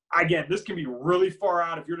again, this can be really far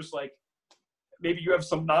out if you're just like, maybe you have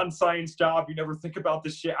some non-science job, you never think about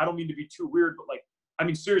this shit. I don't mean to be too weird, but like, I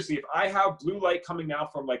mean, seriously, if I have blue light coming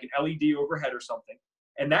out from like an LED overhead or something,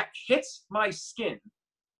 and that hits my skin,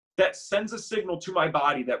 that sends a signal to my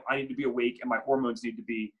body that I need to be awake and my hormones need to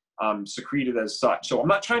be secreted as such. So I'm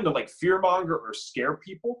not trying to like fearmonger or scare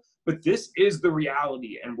people, but this is the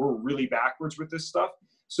reality, and we're really backwards with this stuff.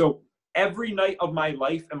 So every night of my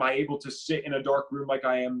life, am I able to sit in a dark room like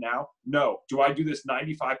I am now? No. Do I do this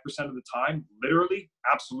 95% of the time? Literally,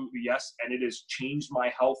 absolutely yes. And it has changed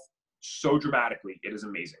my health so dramatically. It is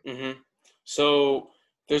amazing. So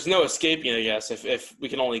there's no escaping, I guess, if we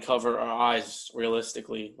can only cover our eyes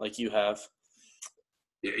realistically like you have.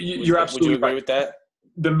 You're absolutely Would you agree right with that?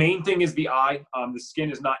 The main thing is the eye. The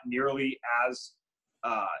skin is not nearly as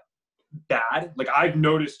bad. Like, I've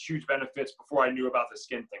noticed huge benefits before I knew about the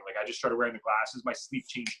skin thing. Like, I just started wearing the glasses. My sleep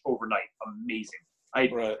changed overnight. Amazing. I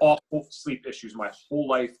had awful sleep issues my whole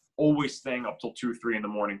life, always staying up till 2, 3 in the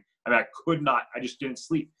morning. I mean, I just didn't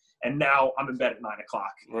sleep. And now I'm in bed at 9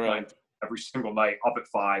 o'clock every single night, up at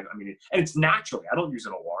 5. I mean, and it's naturally. I don't use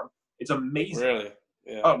an alarm. It's amazing. Really?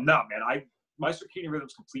 Yeah. Oh, no, man. My circadian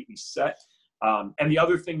rhythm's completely set. And the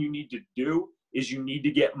other thing you need to do is you need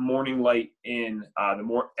to get morning light in the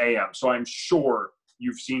more AM. So I'm sure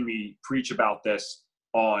you've seen me preach about this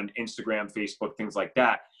on Instagram, Facebook, things like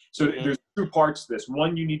that. So there's 2 parts to this.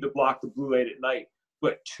 1, you need to block the blue light at night.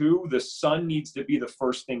 But 2, the sun needs to be the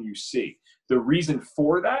first thing you see. The reason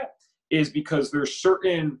for that is because there's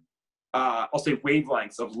certain, I'll say,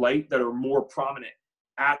 wavelengths of light that are more prominent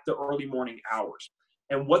at the early morning hours.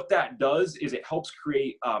 And what that does is it helps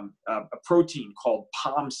create a protein called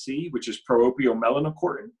POMC, which is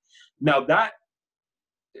pro-opiomelanocortin. Now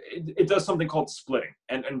it does something called splitting.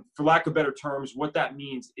 And for lack of better terms, what that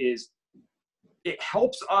means is it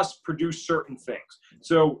helps us produce certain things.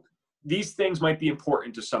 So these things might be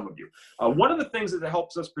important to some of you. One of the things that it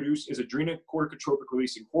helps us produce is adrenocorticotropic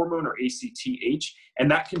releasing hormone, or ACTH, and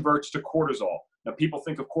that converts to cortisol. Now, people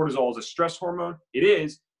think of cortisol as a stress hormone. It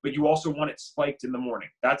is, but you also want it spiked in the morning.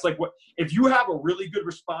 That's like if you have a really good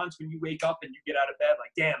response when you wake up and you get out of bed, like,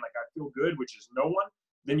 damn, like I feel good, which is no one,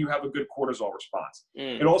 then you have a good cortisol response.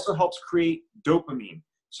 It also helps create dopamine.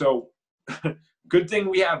 So good thing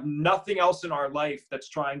we have nothing else in our life that's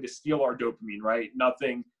trying to steal our dopamine, right?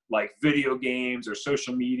 Nothing like video games or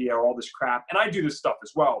social media or all this crap. And I do this stuff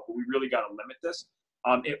as well, but we really got to limit this.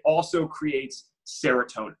 It also creates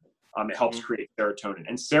serotonin. It helps create serotonin.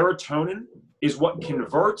 And serotonin is what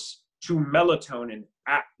converts to melatonin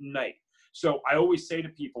at night. So I always say to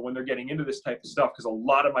people when they're getting into this type of stuff, because a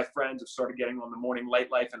lot of my friends have started getting on the morning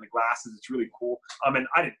light life and the glasses, it's really cool. And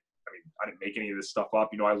I didn't make any of this stuff up.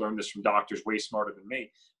 You know, I learned this from doctors way smarter than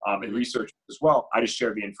me, and researchers as well. I just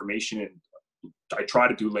share the information and I try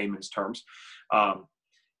to do layman's terms.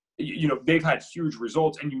 You know, they've had huge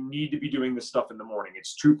results, and you need to be doing this stuff in the morning.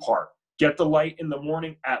 It's 2-part. Get the light in the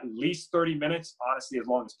morning, at least 30 minutes, honestly, as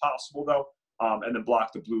long as possible though, and then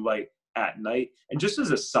block the blue light at night. And just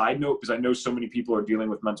as a side note, because I know so many people are dealing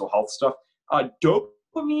with mental health stuff,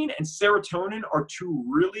 dopamine and serotonin are 2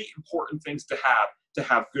 really important things to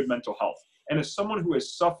have good mental health. And as someone who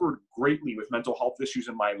has suffered greatly with mental health issues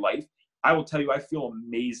in my life, I will tell you, I feel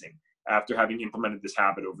amazing after having implemented this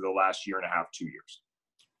habit over the last 1.5 years, 2 years.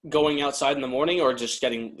 Going outside in the morning, or just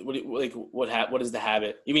getting what is the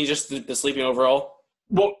habit? You mean just the sleeping overall?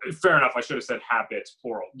 Well, fair enough. I should have said habits,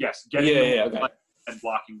 plural. Yes, getting okay. And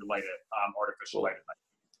blocking the light at artificial light at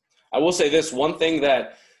night. I will say this one thing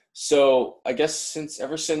that, so I guess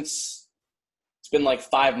ever since it's been like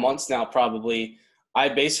 5 months now, probably, I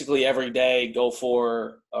basically every day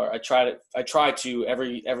I try to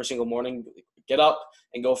every single morning get up,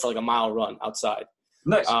 and go for like a mile run outside.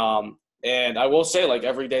 Nice. And I will say, like,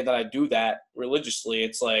 every day that I do that religiously,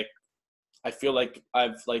 it's like I feel like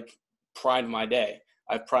I've like primed my day.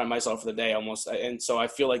 I've primed myself for the day almost. And so I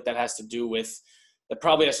feel like that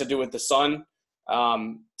probably has to do with the sun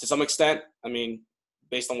to some extent. I mean,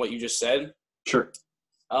 based on what you just said. Sure.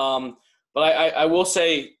 But I will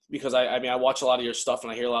say, because I mean, I watch a lot of your stuff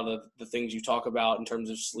and I hear a lot of the things you talk about in terms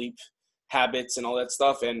of sleep habits and all that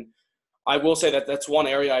stuff. And I will say that that's one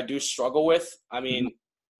area I do struggle with. I mean,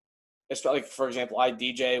 especially, like, for example, I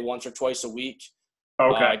DJ once or twice a week.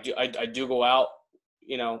 Okay. I do go out,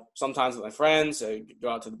 you know, sometimes with my friends. I go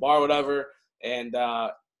out to the bar or whatever. And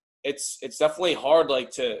it's definitely hard,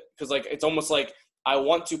 like, because like it's almost like I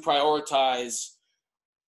want to prioritize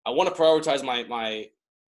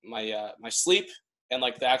my sleep and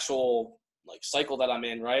like the actual like cycle that I'm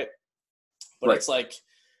in, right? But Right. it's like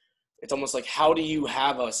it's almost like, how do you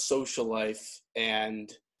have a social life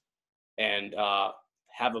and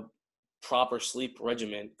have a proper sleep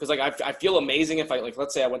regimen? Because like I feel amazing if I, like,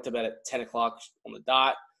 let's say I went to bed at 10 o'clock on the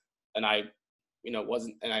dot and I, you know,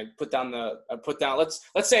 I put down let's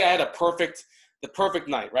say I had the perfect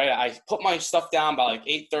night, right? I put my stuff down by like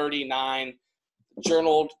 8:30, 9,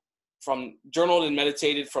 journaled and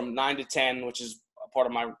meditated from 9 to 10, which is a part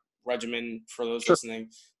of my regimen for those Sure. listening.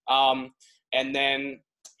 And then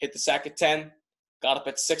hit the sack at 10, got up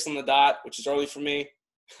at 6 on the dot, which is early for me.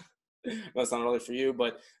 That's not early for you,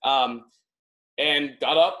 but and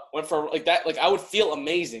got up, went for like that. Like, I would feel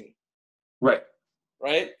amazing, Right.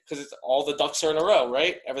 right? Because it's all the ducks are in a row,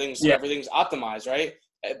 right? Everything's optimized, right?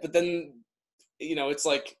 But then, you know, it's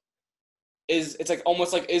like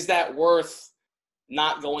almost like, is that worth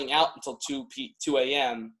not going out until 2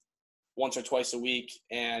 a.m. once or twice a week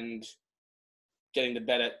and getting to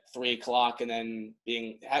bed at 3 o'clock and then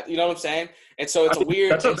being, you know what I'm saying? And so it's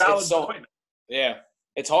That's a valid point. Yeah,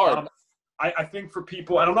 it's hard. I think for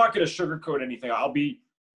people, and I'm not going to sugarcoat anything.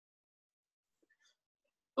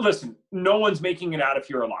 Listen, no one's making it out if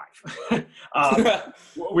you're alive.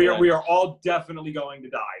 We are all definitely going to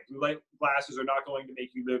die. Blue light glasses are not going to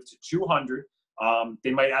make you live to 200.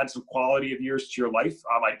 They might add some quality of years to your life.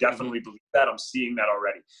 I definitely believe that. I'm seeing that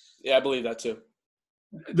already. Yeah, I believe that too.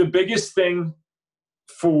 The biggest thing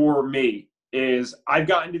for me is I've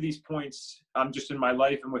gotten to these points, just in my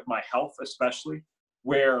life and with my health especially,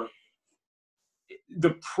 where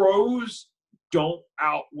the pros don't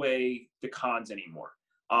outweigh the cons anymore.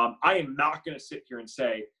 I am not going to sit here and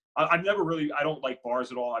say I don't like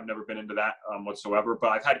bars at all. I've never been into that whatsoever, but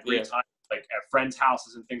I've had great times, like at friends'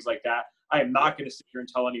 houses and things like that. I am not going to sit here and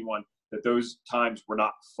tell anyone that those times were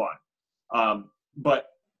not fun. But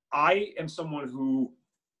I am someone who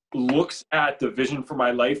looks at the vision for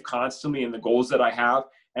my life constantly and the goals that I have.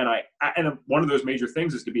 And one of those major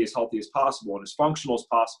things is to be as healthy as possible and as functional as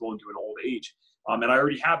possible into an old age. And I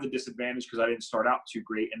already have the disadvantage because I didn't start out too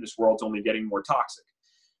great, and this world's only getting more toxic.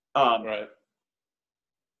 Right.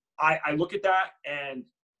 I look at that and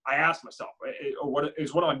I ask myself,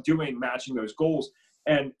 what I'm doing matching those goals?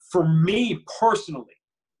 And for me personally,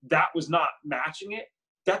 that was not matching it.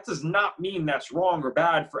 That does not mean that's wrong or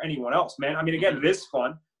bad for anyone else, man. I mean, again, it is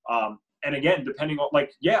fun. And again, depending on,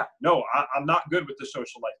 like, I'm not good with the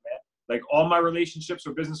social life, man. Like, all my relationships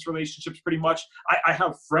are business relationships pretty much. I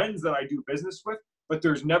have friends that I do business with, but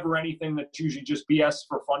there's never anything that's usually just BS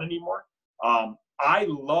for fun anymore. I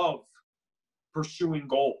love pursuing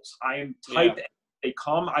goals. I am type A. They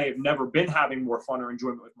come. I have never been having more fun or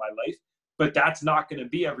enjoyment with my life, but that's not going to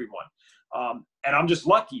be everyone. And I'm just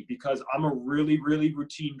lucky because I'm a really, really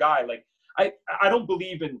routine guy. Like, I don't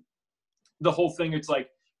believe in the whole thing. It's like,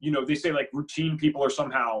 you know, they say like routine people are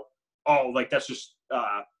somehow, like that's just,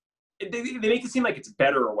 they make it seem like it's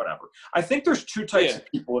better or whatever. I think there's two types of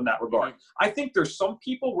people in that regard. I think there's some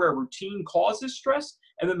people where routine causes stress,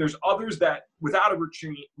 and then there's others that without a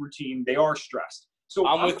routine, they are stressed. So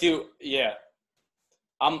I'm with you. Yeah.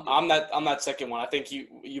 I'm that second one. I think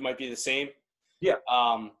you might be the same. Yeah.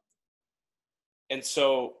 And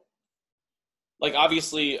so, like,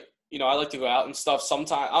 obviously, you know, I like to go out and stuff.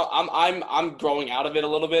 Sometimes I'm growing out of it a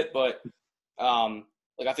little bit, but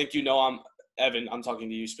like, I think, you know, Evan, I'm talking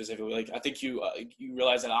to you specifically. Like, I think you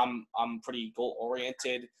realize that I'm pretty goal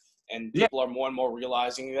oriented, and people are more and more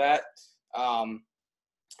realizing that. And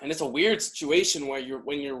it's a weird situation where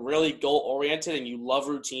when you're really goal oriented and you love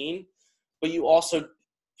routine, but you also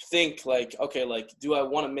think like, okay, like, do I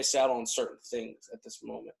want to miss out on certain things at this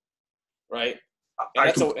moment, right?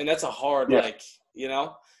 And that's a hard, like, you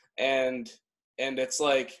know, and it's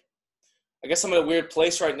like, I guess I'm in a weird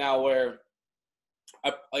place right now where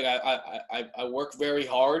I work very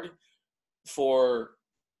hard for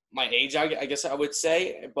my age, I guess I would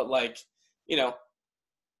say, but like, you know,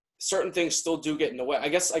 certain things still do get in the way. I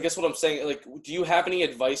guess what I'm saying, like, do you have any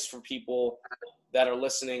advice for people that are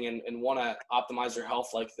listening and want to optimize their health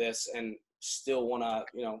like this and still want to,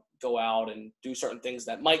 you know, go out and do certain things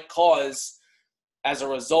that might cause, as a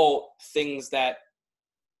result, things that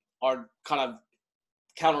are kind of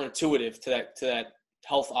counterintuitive to that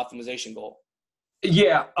health optimization goal?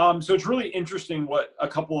 Yeah. So it's really interesting what a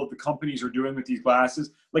couple of the companies are doing with these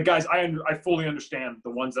glasses. Like, guys, I fully understand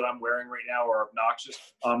the ones that I'm wearing right now are obnoxious.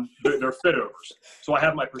 They're fit overs. So I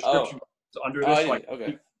have my prescription under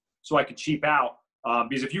this, so I could cheap out.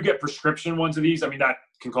 Because if you get prescription ones of these, I mean, that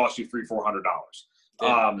can cost you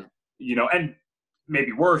 $300-400. You know, and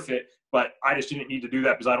maybe worth it, but I just didn't need to do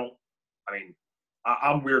that because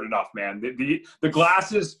I'm weird enough, man. The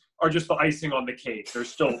glasses are just the icing on the cake. There's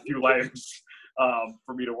still a few layers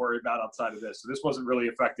for me to worry about outside of this. So this wasn't really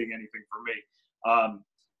affecting anything for me.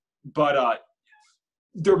 But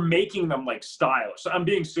they're making them like stylish. So I'm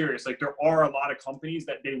being serious. Like, there are a lot of companies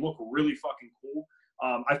that they look really fucking cool.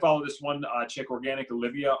 I follow this one chick, Organic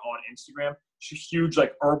Olivia, on Instagram. She's huge,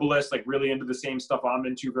 like herbalist, like really into the same stuff I'm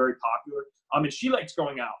into, very popular. And she likes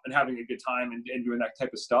going out and having a good time and doing that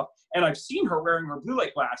type of stuff. And I've seen her wearing her blue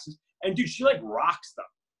light glasses, and dude, she like rocks them.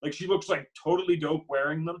 Like, she looks like totally dope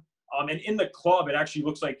wearing them. And in the club, it actually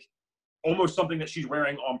looks like almost something that she's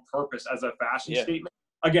wearing on purpose as a fashion statement.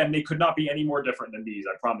 Again, they could not be any more different than these,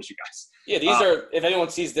 I promise you guys. Yeah, these are, if anyone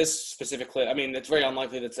sees this specific clip, I mean, it's very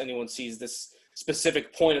unlikely that anyone sees this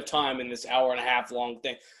specific point of time in this hour and a half long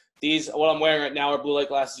thing. These, what I'm wearing right now, are blue light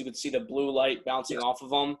glasses. You can see the blue light bouncing off of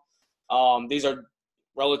them. These are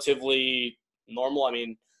relatively normal. I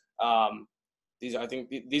mean, I think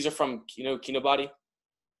these are from, you know, Kinobody.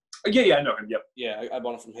 Yeah, I know him. Yep. Yeah, I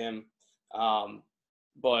bought them from him.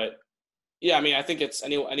 But yeah, I mean, I think it's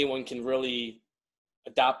anyone can really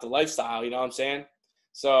adopt the lifestyle. You know what I'm saying?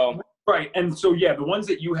 So. Right. And so, yeah, the ones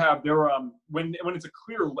that you have, they're when it's a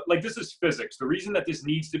clear, like, this is physics. The reason that this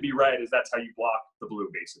needs to be red is that's how you block the blue,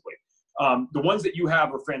 basically. The ones that you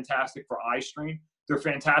have are fantastic for eye strain. They're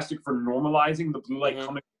fantastic for normalizing the blue light coming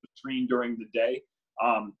from the screen during the day.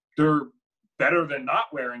 They're better than not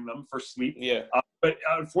wearing them for sleep. Yeah. But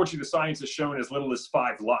unfortunately, the science has shown as little as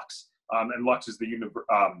 5 lux, and lux is the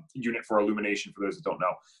unit for illumination, for those that don't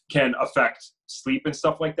know, can affect sleep and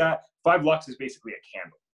stuff like that. 5 lux is basically a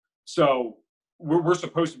candle. So we're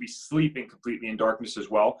supposed to be sleeping completely in darkness as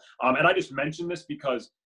well. And I just mentioned this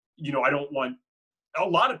because, you know, I don't want – a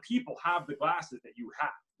lot of people have the glasses that you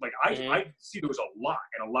have. Like, I see those a lot,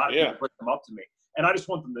 and a lot of people bring them up to me. And I just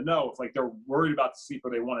want them to know, if, like, they're worried about sleep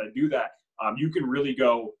or they want to do that, you can really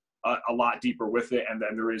go a lot deeper with it, and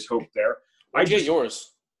then there is hope there. Where'd you get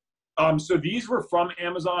yours? So these were from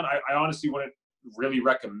Amazon. I honestly wouldn't really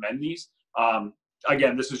recommend these.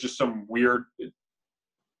 Again, this is just some weird –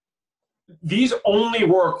 these only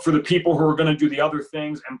work for the people who are going to do the other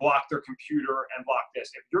things and block their computer and block this.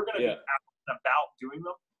 If you're going to be out and about doing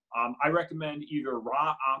them, I recommend either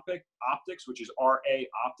Ra Optics, which is RA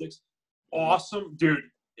Optics. Awesome. Dude,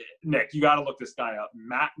 Nick, you got to look this guy up.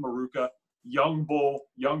 Matt Maruca, young bull,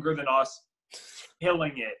 younger than us,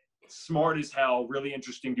 killing it. Smart as hell. Really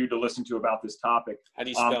interesting dude to listen to about this topic. How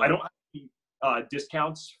do you spell I don't have any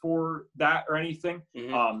discounts for that or anything.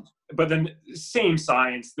 But then same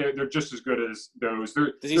science. They're just as good as those.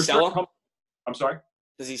 Does he sell them? I'm sorry?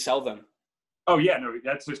 Does he sell them? Oh, yeah. No,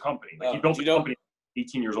 that's his company. Like, he built the company at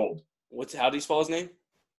 18 years old. How do you spell his name?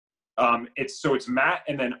 It's Matt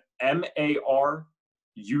and then Maruca,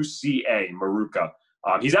 Maruca.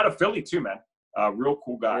 He's out of Philly too, man. Real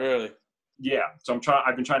cool guy. Really? Yeah. So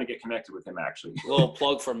I've been trying to get connected with him, actually. A little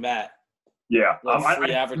plug for Matt. Yeah.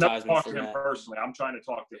 Free advertisement talk for to him Matt. Personally. I'm trying to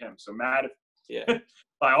talk to him. So Matt, if you're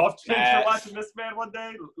watching this man one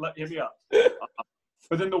day, hit me up.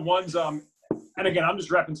 But then the ones, and again, I'm just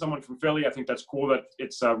repping someone from Philly. I think that's cool that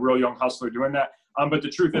it's a real young hustler doing that. But the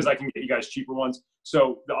truth is, I can get you guys cheaper ones.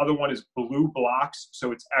 So the other one is Blue Blocks.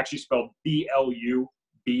 So it's actually spelled BLUBLOX.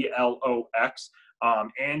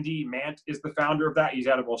 Andy Mant is the founder of that. He's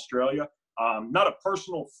out of Australia. Not a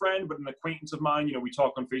personal friend, but an acquaintance of mine. You know, we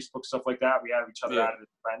talk on Facebook, stuff like that. We have each other out as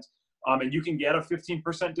friends. And you can get a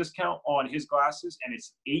 15% discount on his glasses, and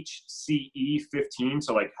it's HCE15,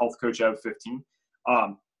 so like Health Coach Ev 15.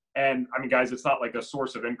 And I mean, guys, it's not like a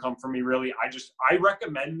source of income for me, really. I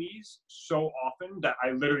recommend these so often that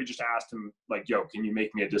I literally just asked him, like, yo, can you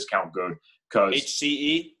make me a discount code? Because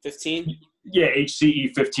HCE 15? Yeah,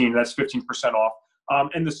 HCE 15. That's 15% off.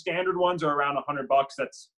 And the standard ones are around $100.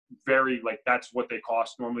 That's very, like, that's what they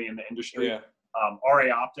cost normally in the industry. Yeah. RA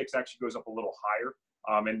Optics actually goes up a little higher.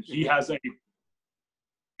 And he has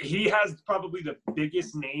he has probably the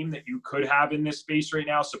biggest name that you could have in this space right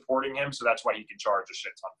now supporting him. So that's why he can charge a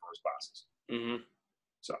shit ton for his classes. Mm-hmm.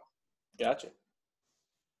 So. Gotcha.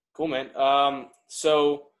 Cool, man.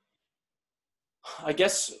 So I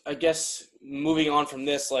guess moving on from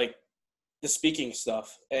this, like the speaking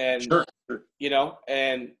stuff and, Sure.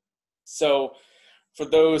 And so for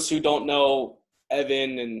those who don't know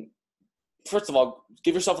Evan, and first of all,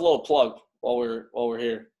 give yourself a little plug while we're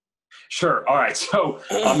here. Sure. All right. So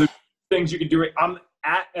there's things you can do. I'm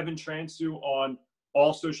at Evan Transu on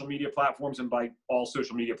all social media platforms, and by all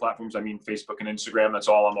social media platforms, I mean Facebook and Instagram. That's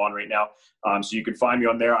all I'm on right now. So you can find me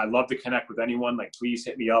on there. I love to connect with anyone. Like, please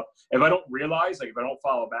hit me up. If I don't realize, like, if I don't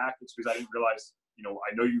follow back, it's because I didn't realize, I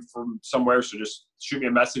know you from somewhere. So just shoot me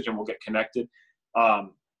a message and we'll get connected.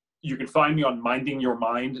 You can find me on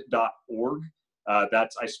mindingyourmind.org. I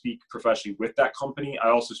speak professionally with that company.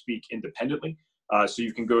 I also speak independently. So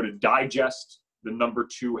you can go to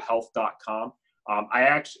digest2health.com.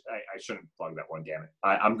 I shouldn't plug that one, damn it.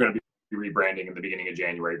 I'm going to be rebranding in the beginning of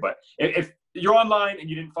January. But if you're online and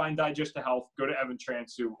you didn't find Digest to Health, go to Evan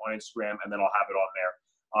Transu on Instagram, and then I'll have it on there.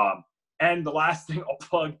 And the last thing I'll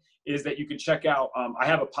plug is that you can check out, I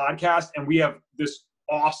have a podcast, and we have this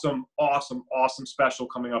awesome special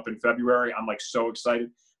coming up in February. I'm like so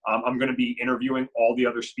excited. I'm going to be interviewing all the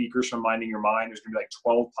other speakers from Minding Your Mind. There's going to be like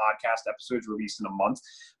 12 podcast episodes released in a month.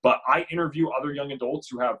 But I interview other young adults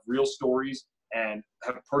who have real stories and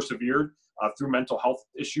have persevered through mental health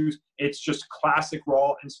issues. It's just classic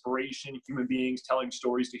raw inspiration, human beings telling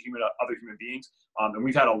stories to other human beings. And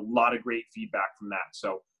we've had a lot of great feedback from that.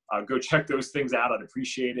 So go check those things out. I'd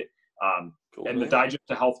appreciate it. Cool, and man. The Digest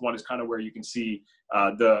to Health one is kind of where you can see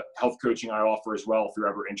the health coaching I offer as well, if you're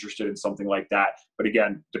ever interested in something like that. But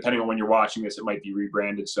again, depending on when you're watching this, it might be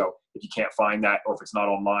rebranded. So if you can't find that, or if it's not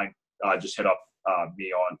online, just hit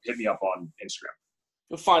me up on Instagram.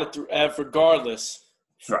 You'll find it through Ev regardless.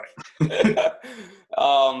 Right.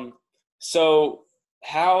 So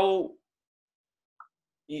how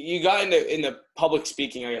you got in the public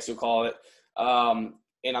speaking, I guess you'll call it.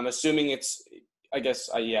 And I'm assuming it's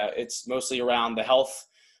mostly around the health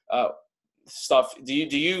stuff. Do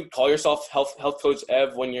you call yourself health coach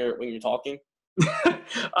Ev when you're talking?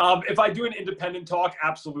 If I do an independent talk,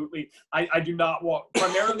 absolutely. I do not walk.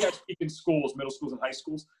 Primarily, I speak in schools, middle schools and high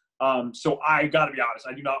schools. So I got to be honest,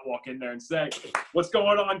 I do not walk in there and say, "What's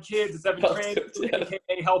going on, kids? It's Evan Transu,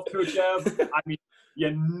 aka Health Coach Ev." I mean,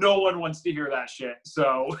 no one wants to hear that shit.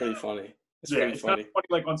 So it's pretty funny. It's kind of funny,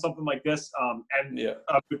 like on something like this. And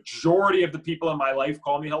a majority of the people in my life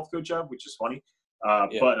call me Health Coach Ev, which is funny.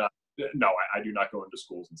 But no, I do not go into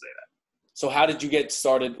schools and say that. So how did you get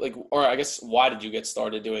started? Or I guess why did you get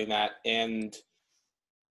started doing that? And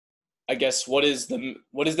I guess what is the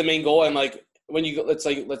main goal? And when you let's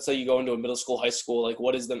say you go into a middle school, high school,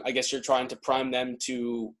 what is I guess you're trying to prime them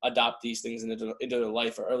to adopt these things into their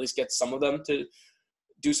life, or at least get some of them to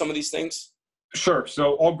do some of these things. Sure.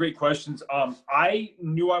 So all great questions. I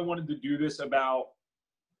knew I wanted to do this about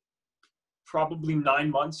probably 9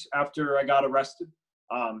 months after I got arrested.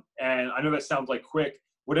 And I know that sounds like quick.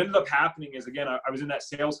 What ended up happening is, again, I was in that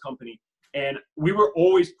sales company, and we were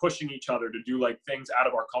always pushing each other to do things out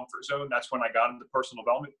of our comfort zone. That's when I got into personal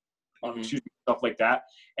development, stuff like that.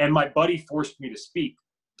 And my buddy forced me to speak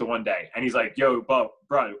the one day, and he's like, "Yo, bro,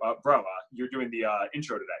 you're doing the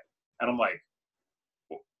intro today." And I'm like,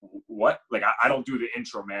 "What? I don't do the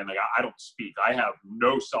intro, man. I don't speak. I have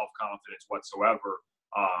no self-confidence whatsoever.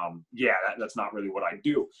 That's not really what I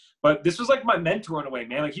do." But this was my mentor in a way,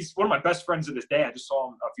 man. He's one of my best friends to this day. I just saw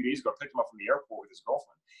him a few days ago. I picked him up from the airport with his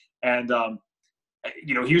girlfriend. And,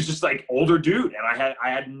 he was just older dude. And I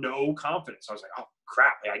had no confidence. I was like, oh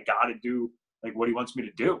crap, I got to do what he wants me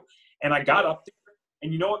to do. And I got up there,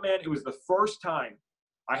 and you know what, man? It was the first time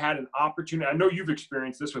I had an opportunity. I know you've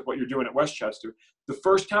experienced this with what you're doing at Westchester. The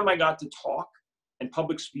first time I got to talk and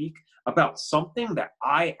public speak about something that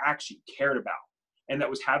I actually cared about, and that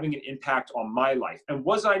was having an impact on my life. And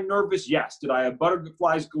was I nervous? Yes. Did I have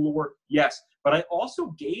butterflies galore? Yes. But I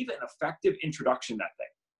also gave an effective introduction that day.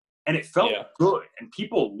 And it felt good. And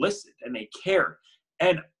people listened and they cared.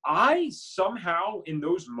 And I somehow, in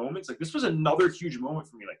those moments, this was another huge moment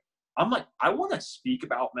for me. I want to speak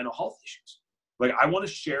about mental health issues. I want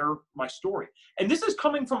to share my story. And this is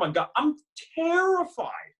coming from a guy, I'm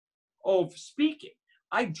terrified of speaking.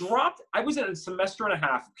 I was in a semester and a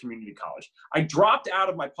half of community college. I dropped out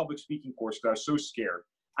of my public speaking course because I was so scared.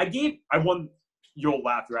 I won, you'll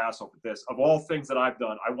laugh your ass off at this, of all things that I've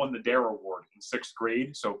done, I won the DARE Award in 6th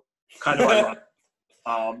grade. So kind of ironic.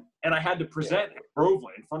 And I had to present at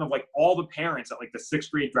Groveland in front of all the parents at the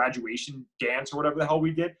 6th grade graduation dance or whatever the hell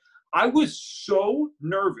we did. I was so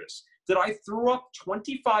nervous that I threw up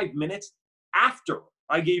 25 minutes after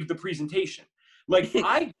I gave the presentation. Like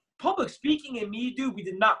public speaking and me, dude, we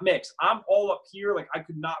did not mix. I'm all up here. Like I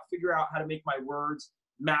could not figure out how to make my words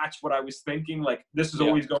match what I was thinking. Like this is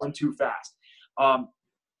always going too fast. I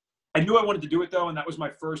knew I wanted to do it though. And that was my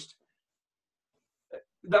first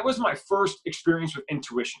experience with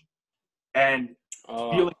intuition and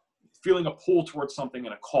feeling a pull towards something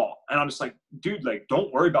in a call. And I'm just like, dude, like,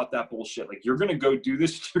 don't worry about that bullshit. Like, you're going to go do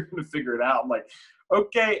this. You're going to figure it out. I'm like,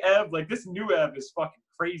 okay, Ev, like this new Ev is fucking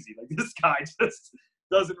crazy. Like this guy just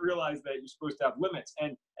doesn't realize that you're supposed to have limits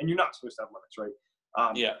and you're not supposed to have limits. Right.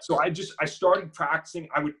 So I started practicing.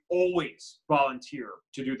 I would always volunteer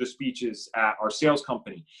to do the speeches at our sales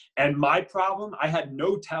company. And my problem, I had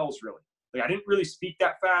no tells really. Like I didn't really speak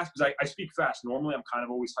that fast because I speak fast. Normally I'm kind of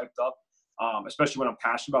always hyped up. Especially when I'm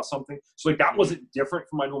passionate about something. So like that wasn't different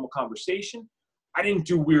from my normal conversation. I didn't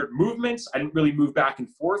do weird movements. I didn't really move back and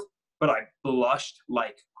forth, but I blushed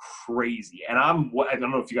like crazy. And I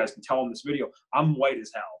don't know if you guys can tell in this video, I'm white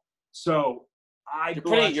as hell. So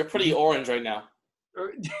you're pretty orange right now.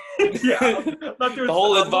 Yeah. The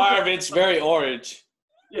whole environment's very orange.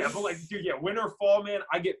 Yeah, but like, dude, winter, fall, man,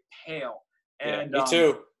 I get pale. And me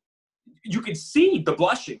too. You can see the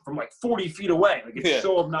blushing from like 40 feet away. Like it's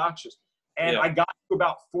so obnoxious. And I got to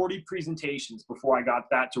about 40 presentations before I got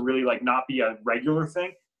that to really like not be a regular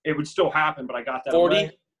thing. It would still happen, but I got that 40?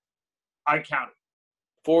 away. I counted.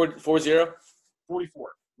 40?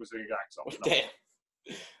 44 was the exact number. Damn.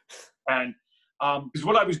 And because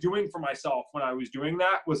what I was doing for myself when I was doing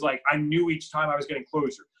that was like I knew each time I was getting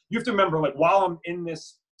closer. You have to remember, like while I'm in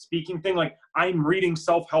this speaking thing, like I'm reading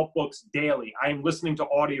self-help books daily. I am listening to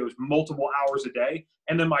audios multiple hours a day.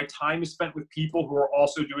 And then my time is spent with people who are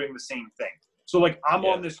also doing the same thing. So like I'm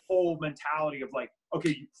on this whole mentality of like, okay,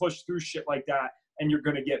 you push through shit like that and you're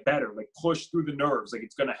going to get better. Like push through the nerves. Like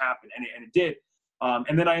it's going to happen. And it did.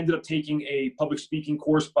 And then I ended up taking a public speaking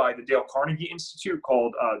course by the Dale Carnegie Institute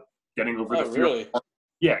called Getting Over the Fear. Really?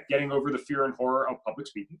 Getting Over the Fear and Horror of Public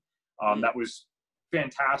Speaking. That was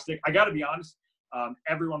fantastic. I got to be honest.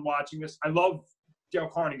 Everyone watching this, I love Dale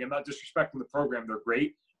Carnegie. I'm not disrespecting the program. They're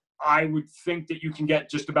great. I would think that you can get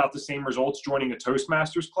just about the same results joining a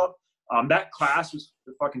Toastmasters club. That class was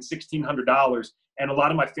fucking $1,600. And a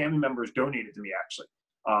lot of my family members donated to me actually,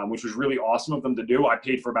 which was really awesome of them to do. I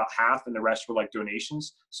paid for about half and the rest were like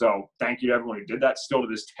donations. So thank you to everyone who did that. Still to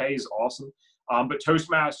this day is awesome. But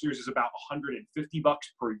Toastmasters is about $150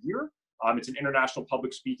 per year. It's an international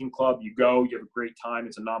public speaking club. You go, you have a great time.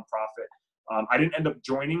 It's a nonprofit. I didn't end up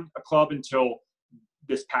joining a club until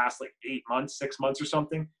this past like 6 months or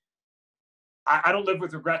something. I don't live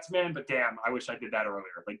with regrets, man, but damn, I wish I did that earlier.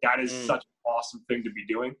 Like that is such an awesome thing to be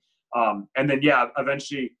doing. And then,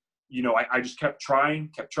 eventually, I just kept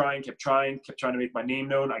trying to make my name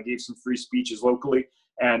known. I gave some free speeches locally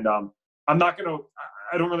and I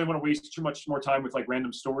don't really want to waste too much more time with like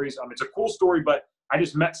random stories. It's a cool story, but I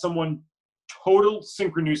just met someone, total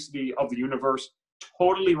synchronicity of the universe,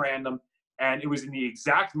 totally random. And it was in the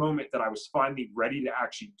exact moment that I was finally ready to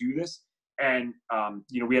actually do this. And,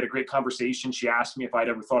 we had a great conversation. She asked me if I'd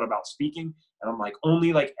ever thought about speaking. And I'm like,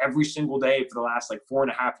 only like every single day for the last like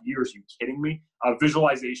 4.5 years. Are you kidding me?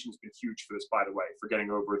 Visualization has been huge for this, by the way, for getting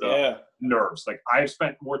over the nerves. Like I have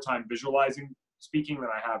spent more time visualizing speaking than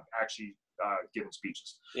I have actually given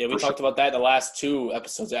speeches. Yeah, we talked about that in the last 2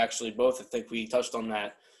 episodes, actually. Both, I think we touched on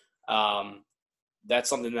that. That's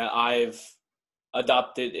something that I've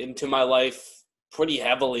adopted into my life pretty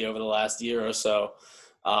heavily over the last year or so.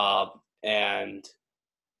 And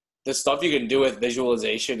the stuff you can do with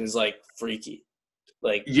visualization is like freaky.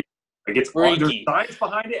 Like, it's freaky. There's science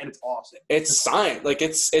behind it and it's awesome. It's science. Like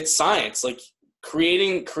it's science. Like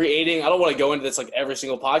creating, I don't want to go into this like every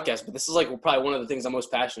single podcast, but this is like probably one of the things I'm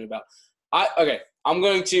most passionate about. I'm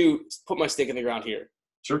going to put my stake in the ground here.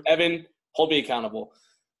 Sure. Evan, hold me accountable.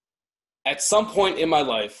 At some point in my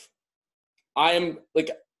life, I am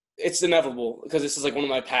like, it's inevitable because this is like one of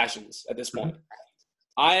my passions at this point.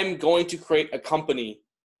 I am going to create a company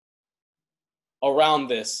around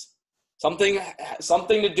this. Something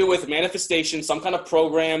to do with manifestation, some kind of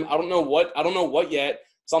program. I don't know what yet.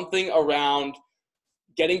 Something around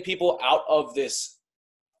getting people out of this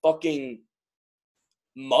fucking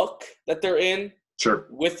muck that they're in. Sure.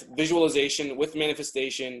 With visualization, with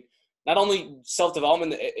manifestation, not only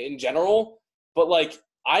self-development in general, but like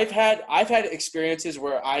I've had experiences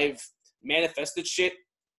where I've manifested shit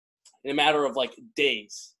in a matter of like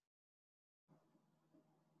days.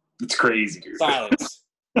 It's crazy, dude. Silence.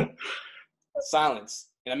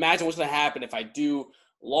 And imagine what's going to happen if I do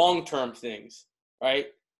long-term things, right?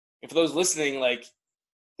 And for those listening, like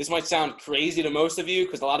this might sound crazy to most of you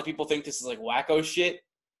because a lot of people think this is like wacko shit.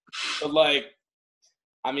 But like,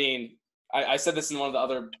 I mean, I said this in one of the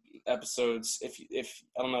other episodes. If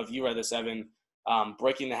I don't know if you read this, Evan,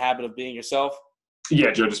 Breaking the Habit of Being Yourself. Yeah,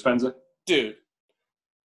 Joe Dispenza. Dude.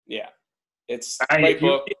 Yeah. It's a great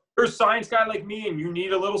book. If you're a science guy like me and you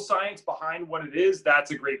need a little science behind what it is, that's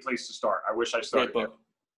a great place to start. I wish I started there.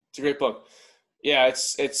 It's a great book. Yeah,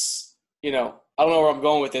 it's you know, I don't know where I'm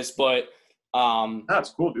going with this, but that's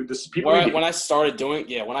cool, dude. This is people when I started doing,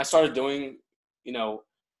 you know,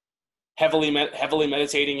 heavily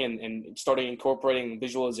meditating and starting incorporating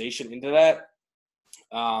visualization into that,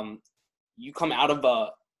 you come out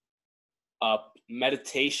of a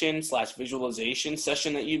meditation / visualization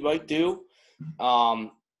session that you might do,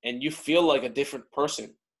 and you feel like a different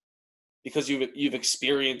person because you've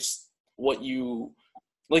experienced what you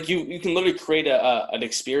like. You can literally create an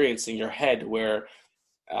experience in your head where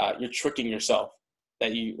you're tricking yourself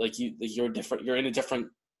that you're different. You're in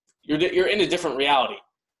a different reality.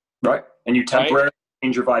 Right. And you temporarily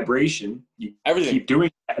change your vibration. You keep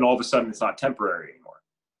doing that, and all of a sudden it's not temporary anymore.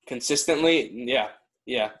 Consistently, yeah.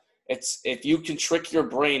 It's if you can trick your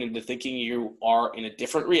brain into thinking you are in a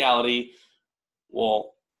different reality,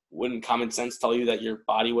 well, wouldn't common sense tell you that your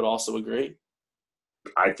body would also agree?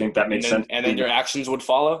 I think that makes sense. And then your actions would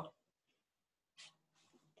follow?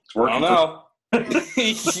 It's working. I don't know.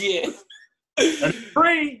 Yeah. And it's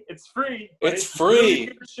free. It's free. It's free. Really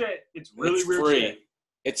weird shit. It's really weird free. Shit.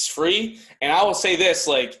 It's free. And I will say this,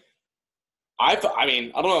 like, I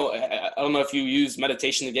don't know if you use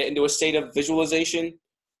meditation to get into a state of visualization.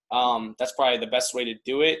 That's probably the best way to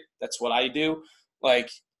do it. That's what I do. Like,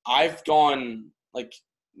 I've gone, like,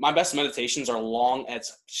 my best meditations are long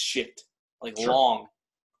as shit. Like, sure. Long.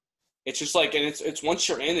 It's just like, and it's once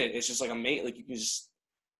you're in it, it's just like like you can just,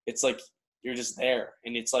 it's like you're just there.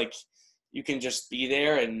 And it's like, you can just be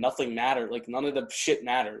there and nothing matters. Like, none of the shit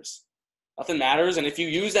matters. Nothing matters. And if you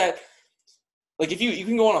use that, like, if you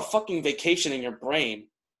can go on a fucking vacation in your brain,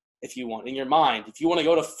 if you want, in your mind. If you want to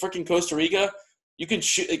go to freaking Costa Rica, you can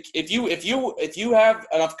shoot. If you have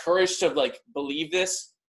enough courage to, like, believe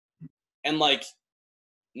this and, like,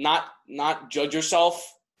 not judge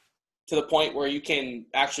yourself to the point where you can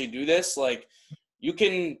actually do this, like, you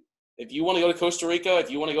can. If you want to go to Costa Rica, if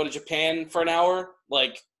you want to go to Japan for an hour,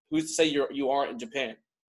 like, who's to say you aren't in Japan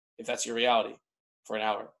if that's your reality for an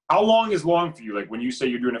hour? How long is long for you? Like, when you say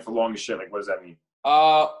you're doing it for long as shit, like, what does that mean?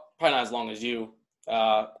 Probably not as long as you.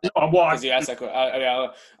 Because you asked that question.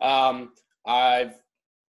 I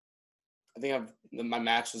think my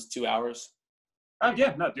max was 2 hours.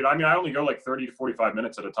 Yeah, no, dude. I mean, I only go like 30 to 45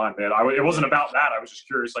 minutes at a time, man. It wasn't about that. I was just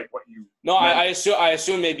curious, like, what you. No, I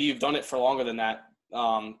assume maybe you've done it for longer than that.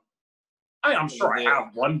 I'm sure I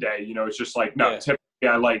have one day. You know, it's just like, no. Yeah. Typically,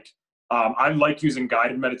 I like using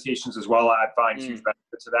guided meditations as well. I find huge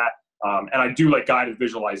benefit to that, and I do like guided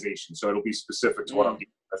visualization. So it'll be specific to what I'm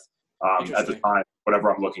dealing with at the time,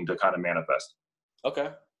 whatever I'm looking to kind of manifest. Okay.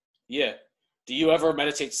 Yeah. Do you ever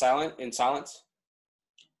meditate in silence?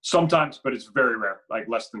 Sometimes, but it's very rare, like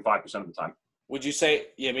less than 5% of the time. Would you say,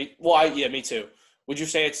 me too. Would you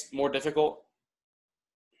say it's more difficult?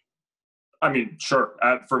 I mean, sure.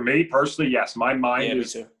 For me personally, yes. My mind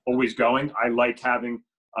is always going. I like having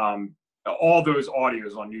all those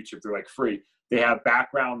audios on YouTube. They're like free. They have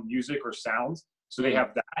background music or sounds. So they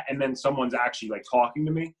have that. And then someone's actually like talking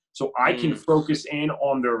to me. So I can focus in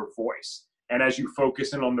on their voice. And as you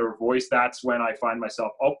focus in on their voice, that's when I find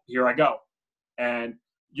myself, oh, here I go. And,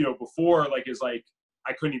 you know, before, like, is like,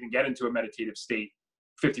 I couldn't even get into a meditative state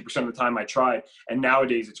 50% of the time I tried. And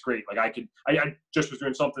nowadays it's great. Like, I just was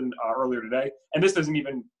doing something earlier today, and this isn't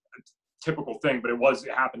even a typical thing, but it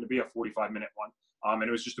happened to be a 45-minute one. And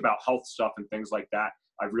it was just about health stuff and things like that.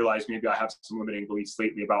 I realized maybe I have some limiting beliefs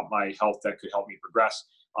lately about my health that could help me progress.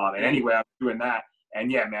 And anyway, I'm doing that.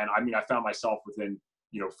 And yeah, man, I mean, I found myself within,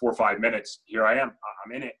 4 or 5 minutes, here I am,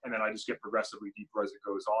 I'm in it. And then I just get progressively deeper as it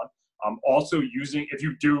goes on. Also using, if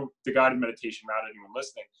you do the guided meditation route, anyone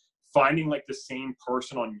listening, finding like the same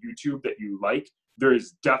person on YouTube that you like, there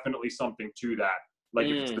is definitely something to that. Like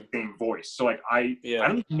if it's the same voice. So like, I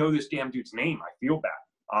don't even know this damn dude's name. I feel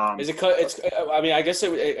bad. Is it cause I guess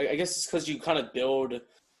it's because you kind of build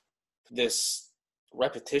this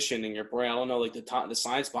repetition in your brain. I don't know, like the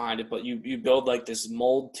science behind it, but you build like this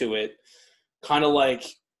mold to it, kind of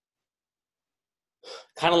like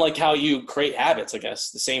how you create habits. I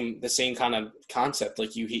guess the same kind of concept.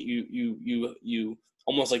 Like you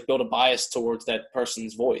almost like build a bias towards that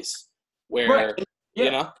person's voice, where right.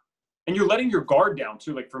 Yeah. And you're letting your guard down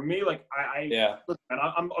too. Like for me, like and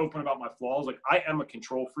I'm open about my flaws. Like I am a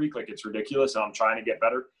control freak. Like it's ridiculous, and I'm trying to get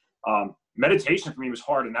better. meditation for me was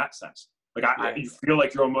hard in that sense. Like you feel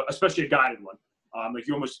like you're almost, especially a guided one, like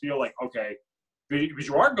you almost feel like, okay, because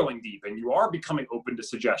you are going deep and you are becoming open to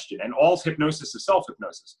suggestion, and all hypnosis is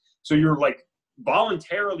self-hypnosis. So you're like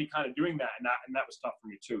voluntarily kind of doing that, and that was tough for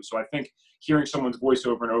me too. So I think hearing someone's voice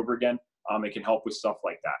over and over again, it can help with stuff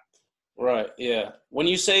like that. Right. Yeah. When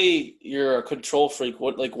you say you're a control freak,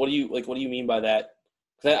 what do you mean by that?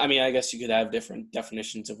 I mean, I guess you could have different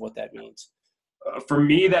definitions of what that means. For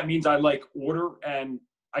me, that means I like order, and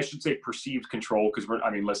I should say perceived control, because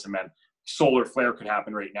listen, man, solar flare could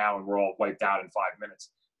happen right now and we're all wiped out in 5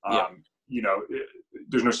 minutes.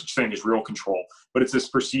 There's no such thing as real control, but it's this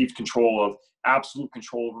perceived control of absolute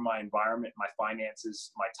control over my environment, my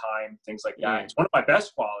finances, my time, things like that. It's one of my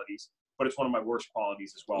best qualities, but it's one of my worst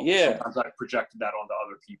qualities as well. Yeah. Sometimes I've projected that onto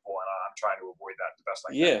other people, and I'm trying to avoid that the best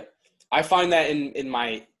I can. Yeah. I find that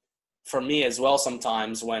for me as well,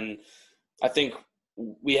 sometimes when I think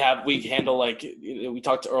we handle, like, we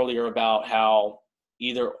talked earlier about how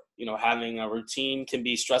either, having a routine can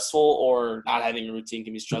be stressful or not having a routine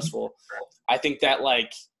can be stressful. I think that we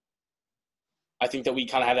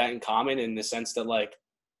kind of have that in common, in the sense that, like,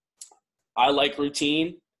 I like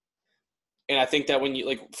routine. And I think that when you,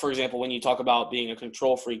 like, for example, when you talk about being a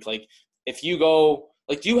control freak, like, if you go,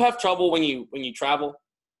 like, do you have trouble when you travel?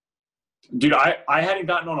 Dude, I hadn't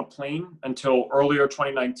gotten on a plane until earlier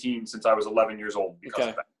 2019, since I was 11 years old because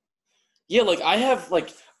of that. Yeah, like, I have,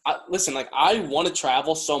 like, listen, like, I want to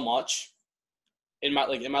travel so much in my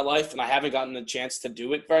life, and I haven't gotten the chance to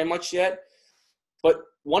do it very much yet. But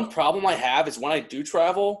one problem I have is when I do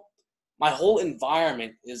travel, my whole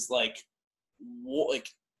environment is like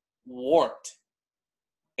warped.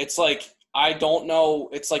 It's like, I don't know.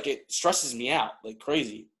 It's like, it stresses me out like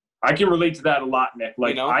crazy. I can relate to that a lot, Nick.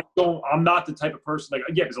 Like, I'm not the type of person, like,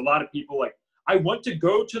 again, there's a lot of people, like, I want to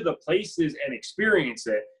go to the places and experience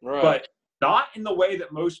it, right, but not in the way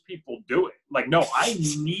that most people do it. Like, no, I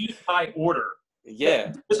need my order.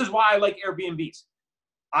 Yeah. This is why I like Airbnbs.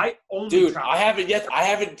 I haven't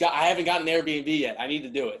gotten an Airbnb yet. I need to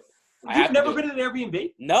do it. You've never been in an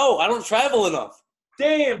Airbnb? No, I don't travel enough.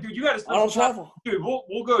 Damn, dude, you gotta. I don't travel. Dude,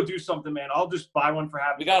 we'll go do something, man. I'll just buy one for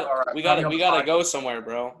half. We gotta go somewhere,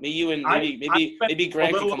 bro. Me, you, and maybe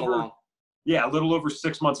Grant can come along. Yeah, a little over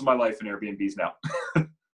 6 months of my life in Airbnbs now.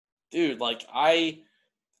 Dude, like, I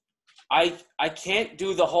can't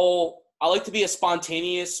do the whole. I like to be a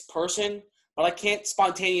spontaneous person, but I can't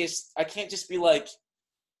just be like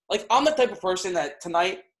I'm the type of person that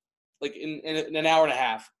tonight, like, in an hour and a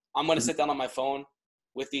half, I'm gonna sit down on my phone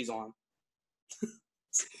with these on.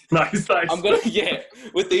 Nice. I'm gonna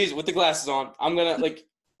with the glasses on. I'm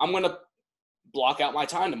gonna block out my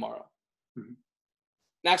time tomorrow. Mm-hmm.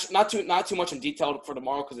 Not too much in detail for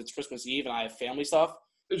tomorrow, because it's Christmas Eve and I have family stuff.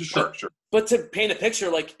 Sure. But to paint a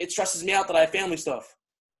picture, like, it stresses me out that I have family stuff.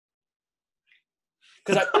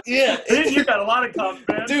 Because you got a lot of confidence,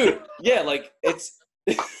 man. Dude. Yeah, like, it's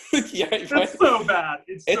It's so bad.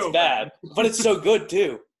 It's bad, but it's so good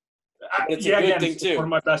too. It's a good thing too. It's one of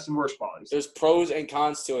my best and worst qualities. There's pros and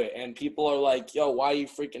cons to it, and people are like, "Yo, why are you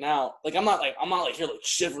freaking out?" Like, I'm not here like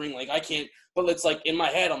shivering, like I can't. But it's like, in my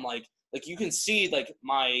head, I'm like you can see, like,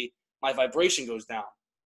 my vibration goes down.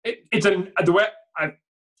 The way I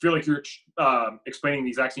feel like you're explaining the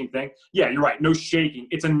exact same thing. Yeah, you're right. No shaking.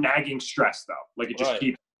 It's a nagging stress though. Like, it just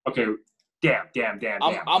keeps. Okay, damn.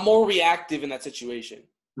 I'm more reactive in that situation.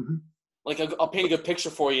 Mm-hmm. Like, I'll paint a good picture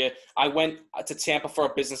for you. I went to Tampa for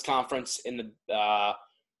a business conference in the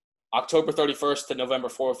October 31st to November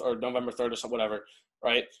 4th or November 3rd or something, whatever,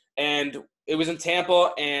 right? And it was in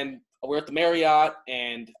Tampa, and we're at the Marriott,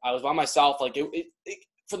 and I was by myself. Like,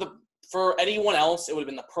 for anyone else, it would have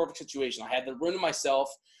been the perfect situation. I had the room to myself.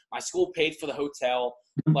 My school paid for the hotel.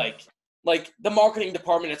 Like the marketing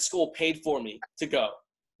department at school paid for me to go,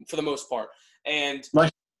 for the most part. And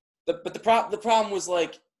the problem was,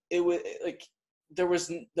 like, it was like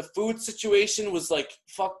the food situation was, like,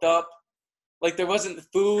 fucked up. Like, there wasn't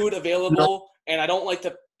food available, and I don't like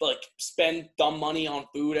to, like, spend dumb money on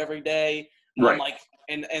food every day. And right. I'm like,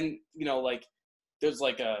 and like, there's,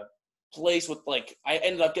 like, a place with, like, I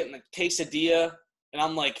ended up getting a quesadilla, and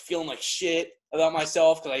I'm, like, feeling like shit about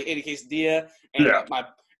myself because I ate a quesadilla,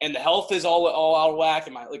 and the health is all out of whack,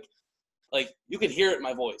 and my like you can hear it in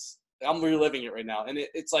my voice. I'm reliving it right now, and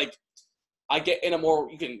it's like, I get in a more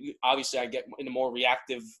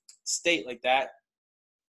reactive state like that,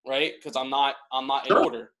 right? Because I'm not in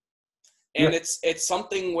order, and it's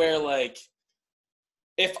something where, like,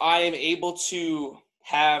 if I am able to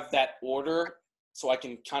have that order, so I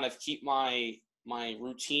can kind of keep my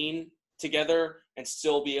routine together and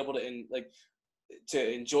still be able to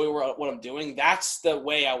to enjoy what I'm doing. That's the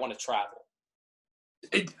way I want to travel.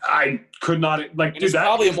 I could not like. And it's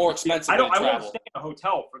probably more expensive. I won't travel. stay in a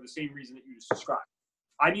hotel for the same reason that you just described.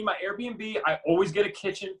 I need my Airbnb. I always get a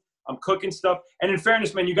kitchen. I'm cooking stuff. And in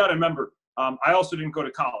fairness, man, you got to remember, I also didn't go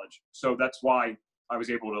to college, so that's why I was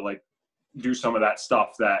able to like do some of that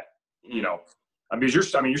stuff that because you're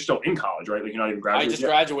still in college, right? Like you're not even graduated. I just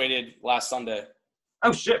graduated last Sunday.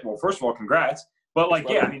 Oh shit! Well, first of all, congrats. But like,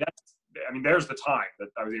 yeah, there's the time that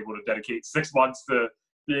I was able to dedicate 6 months to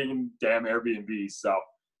being in damn Airbnb. So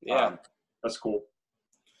yeah, that's cool.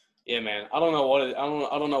 Yeah, man. I don't know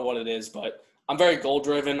what it is, but I'm very goal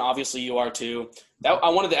driven. Obviously, you are too. I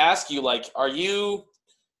wanted to ask you, like, are you?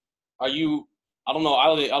 I don't know. I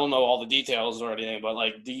don't know all the details or anything, but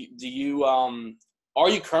like, do you are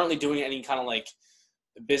you currently doing any kind of like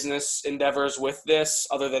business endeavors with this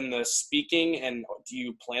other than the speaking? And do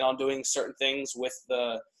you plan on doing certain things with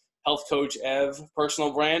the Health Coach Ev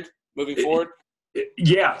personal brand moving forward?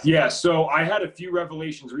 Yeah. So I had a few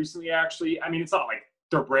revelations recently, actually. I mean, it's not like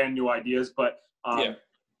they're brand new ideas, but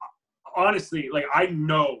honestly, like I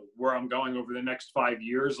know where I'm going over the next 5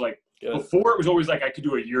 years. Like before it was always like I could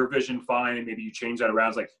do a year vision fine and maybe you change that around.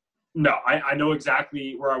 It's like, no, I know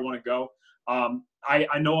exactly where I want to go.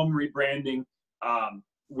 I know I'm rebranding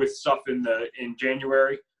with stuff in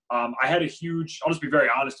January. I had a huge, I'll just be very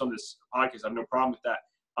honest on this podcast. I have no problem with that.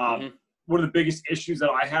 One of the biggest issues that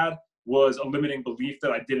I had was a limiting belief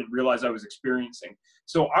that I didn't realize I was experiencing.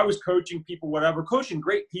 So I was coaching people, coaching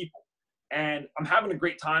great people. And I'm having a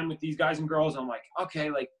great time with these guys and girls. I'm like, okay,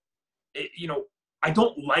 like, I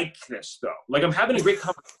don't like this though. Like I'm having a great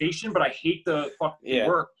conversation, but I hate the fucking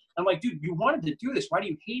work. I'm like, dude, you wanted to do this. Why do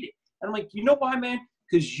you hate it? And I'm like, you know why, man?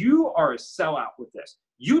 Because you are a sellout with this.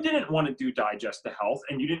 You didn't want to do digestive health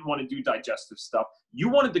and you didn't want to do digestive stuff. You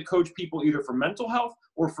wanted to coach people either for mental health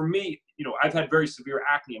or for me, I've had very severe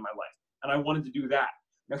acne in my life and I wanted to do that.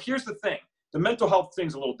 Now, here's the thing. The mental health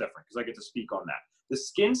thing's a little different because I get to speak on that. The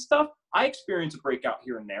skin stuff, I experience a breakout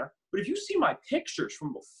here and there. But if you see my pictures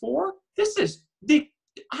from before,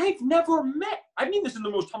 I've never met, I mean this in the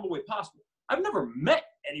most humble way possible. I've never met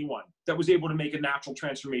anyone that was able to make a natural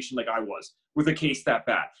transformation like I was with a case that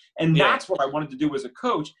bad. And that's what I wanted to do as a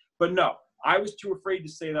coach. But no, I was too afraid to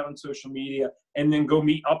say that on social media and then go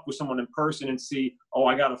meet up with someone in person and see, oh,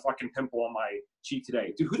 I got a fucking pimple on my cheek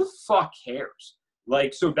today. Dude, who the fuck cares?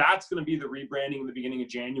 Like, so that's going to be the rebranding in the beginning of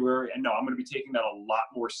January. And no, I'm going to be taking that a lot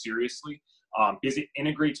more seriously because it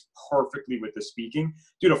integrates perfectly with the speaking.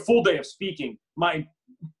 Dude, a full day of speaking, my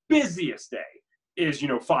busiest day is,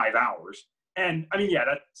 5 hours. And I mean, yeah,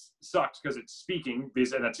 that sucks because it's speaking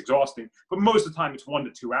and that's exhausting. But most of the time it's 1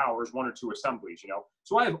 to 2 hours, 1 or 2 assemblies,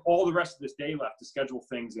 So I have all the rest of this day left to schedule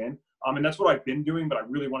things in. And that's what I've been doing, but I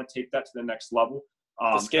really want to take that to the next level.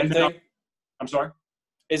 The skin thing? I'm sorry?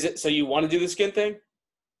 Is it so you want to do the skin thing?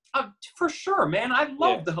 For sure, man. I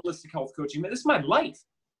love the holistic health coaching, man. This is my life.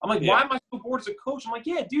 I'm like, why am I so bored as a coach? I'm like,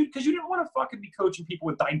 yeah, dude, because you didn't want to fucking be coaching people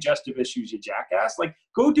with digestive issues, you jackass. Like,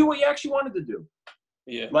 go do what you actually wanted to do.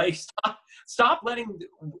 Yeah. Like, stop letting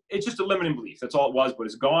 – it's just a limiting belief. That's all it was, but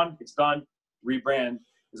it's gone. It's done. Rebrand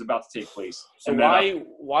is about to take place. So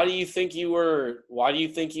why do you think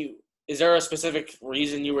is there a specific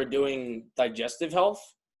reason you were doing digestive health?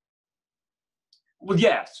 Well,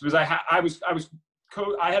 yes, because I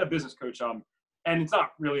had a business coach, and it's not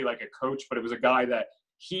really like a coach, but it was a guy that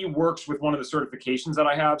he works with one of the certifications that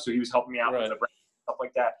I have, so he was helping me out with the brand, stuff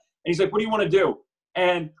like that. And he's like, "What do you want to do?"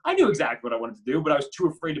 And I knew exactly what I wanted to do, but I was too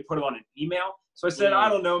afraid to put it on an email. So I said, I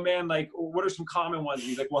don't know, man. Like, what are some common ones? And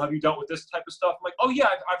he's like, well, have you dealt with this type of stuff? I'm like, oh yeah,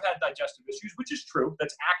 I've had digestive issues, which is true.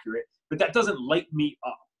 That's accurate, but that doesn't light me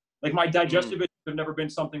up. Like my digestive issues have never been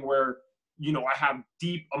something where I have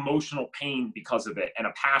deep emotional pain because of it and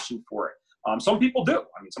a passion for it. Some people do.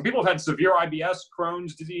 I mean, some people have had severe IBS,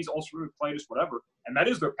 Crohn's disease, ulcerative colitis, whatever, and that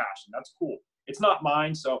is their passion. That's cool. It's not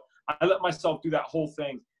mine, so I let myself do that whole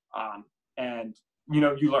thing, and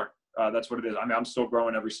you learn. That's what it is. I mean, I'm still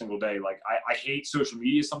growing every single day. Like, I hate social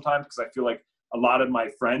media sometimes because I feel like a lot of my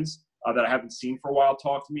friends that I haven't seen for a while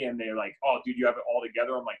talk to me, and they're like, "Oh, dude, you have it all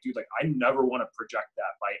together." I'm like, dude, like I never want to project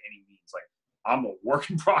that by any means. Like, I'm a work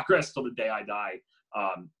in progress till the day I die.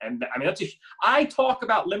 And I mean, I talk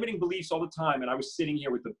about limiting beliefs all the time, and I was sitting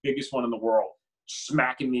here with the biggest one in the world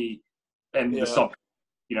smacking me and the sub,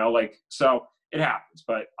 so it happens,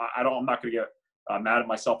 but I'm not going to get mad at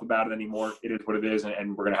myself about it anymore. It is what it is.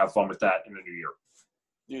 And we're going to have fun with that in the new year.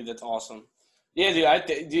 Dude, that's awesome. Yeah,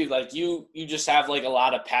 dude, like you just have like a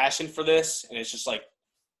lot of passion for this, and it's just like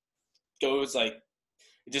it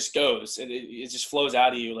just goes and it just flows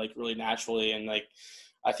out of you like really naturally. And like,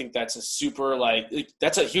 I think that's a super,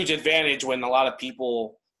 that's a huge advantage when a lot of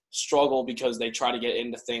people struggle because they try to get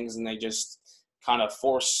into things and they just kind of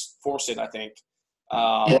force it, I think.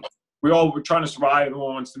 We're trying to survive.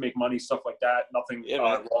 Everyone wants to make money, stuff like that. Nothing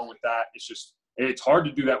wrong with that. It's just, it's hard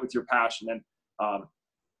to do that with your passion. And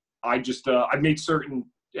I've made certain,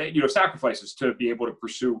 sacrifices to be able to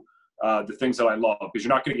pursue the things that I love, because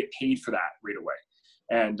you're not going to get paid for that right away.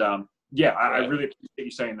 And I really appreciate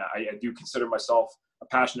you saying that. I do consider myself a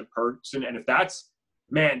passionate person. And if that's,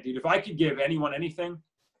 man, dude, if I could give anyone anything,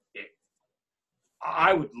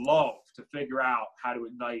 I would love to figure out how to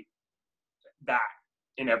ignite that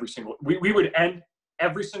in every single, we would end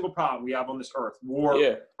every single problem we have on this earth, war,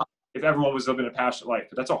 if everyone was living a passionate life.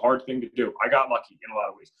 But that's a hard thing to do. I got lucky in a lot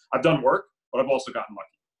of ways. I've done work, but I've also gotten lucky.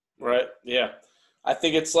 Right. Yeah. I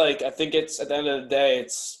think it's at the end of the day,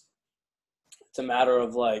 it's a matter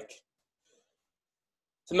of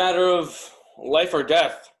life or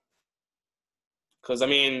death. Because, I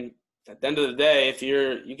mean, at the end of the day, if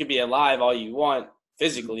you could be alive all you want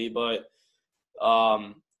physically, but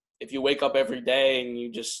if you wake up every day and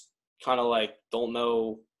you just kind of don't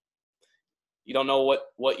know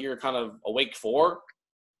what you're kind of awake for.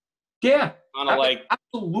 Yeah. Kind of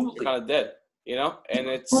absolutely. You're kind of dead, and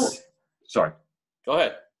it's. Sorry. Go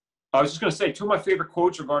ahead. I was just going to say, two of my favorite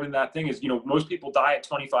quotes regarding that thing is, most people die at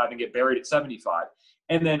 25 and get buried at 75.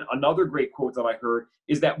 And then another great quote that I heard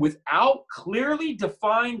is that without clearly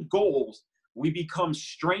defined goals, we become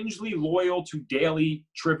strangely loyal to daily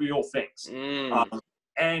trivial things.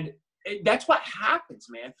 And that's what happens,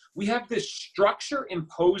 man. We have this structure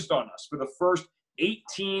imposed on us for the first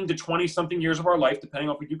 18 to 20 something years of our life, depending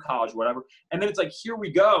on if we do college or whatever. And then it's here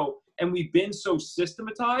we go. And we've been so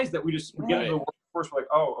systematized that we get into the workforce. We're like,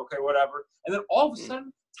 oh, okay, whatever. And then all of a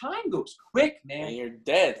sudden, time goes quick, man. And you're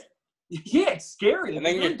dead. Yeah, it's scary. And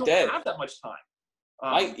then you're dead. Don't have that much time.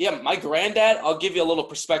 My granddad, I'll give you a little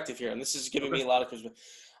perspective here, and this is giving me a lot of perspective.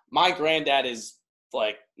 My granddad is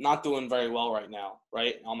not doing very well right now,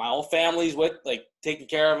 right? My whole family's taking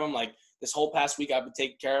care of him. This whole past week I've been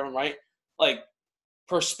taking care of him, right?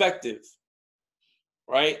 Perspective,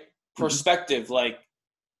 right? Perspective,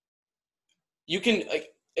 you can,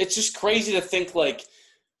 it's just crazy to think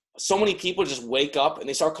so many people just wake up and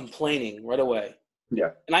they start complaining right away.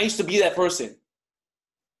 Yeah. And I used to be that person.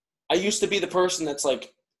 I used to be the person that's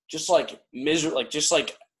just miserable, just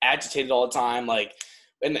agitated all the time.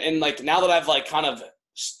 And now that I've kind of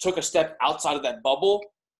took a step outside of that bubble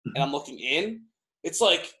and I'm looking in, it's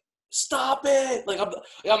stop it.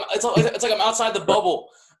 It's like I'm outside the bubble.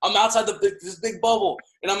 I'm outside this big bubble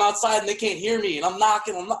and I'm outside and they can't hear me and I'm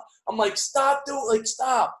knocking. I'm stop, dude.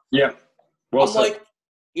 Stop. Yeah. Well, I'm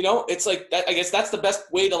it's that. I guess that's the best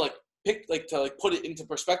way to put it into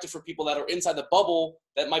perspective for people that are inside the bubble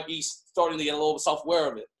that might be starting to get a little self-aware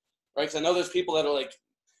of it, right? Because I know there's people that are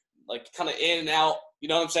kind of in and out. You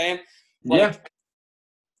know what I'm saying? Yeah.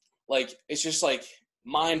 It's just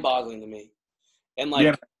mind-boggling to me, and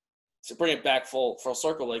to bring it back full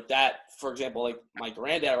circle that. For example, my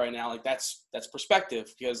granddad right now, that's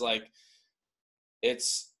perspective because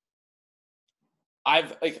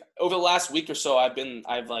I've over the last week or so I've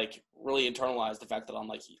really internalized the fact that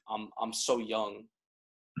I'm so young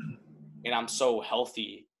and I'm so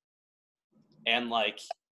healthy and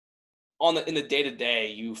in the day to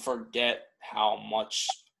day you forget how much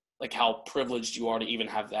how privileged you are to even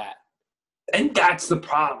have that. And that's the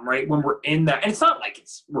problem, right? When we're in that, and it's not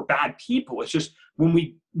we're bad people. It's just when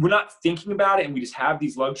we're not thinking about it and we just have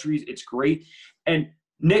these luxuries, it's great. And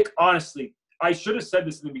Nick, honestly, I should have said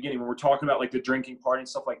this in the beginning when we're talking about the drinking party and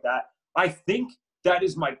stuff like that. I think that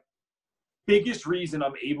is my biggest reason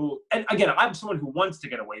I'm able, and again, I'm someone who wants to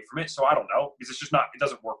get away from it, so I don't know, because it's just not, it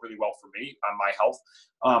doesn't work really well for me on my health.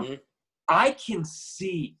 I can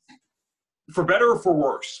see, for better or for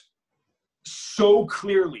worse, so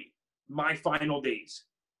clearly my final days.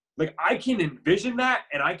 I can envision that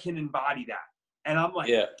and I can embody that. And I'm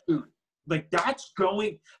dude, that's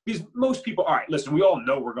going, because most people, all right, listen, we all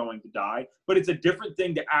know we're going to die, but it's a different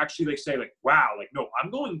thing to actually say wow, no,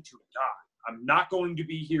 I'm going to die. I'm not going to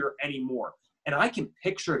be here anymore. And I can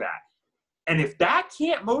picture that. And if that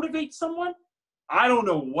can't motivate someone, I don't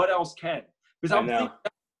know what else can. Because I'm thinking,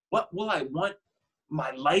 what will I want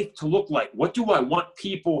my life to look like? What do I want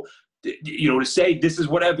people to say, this is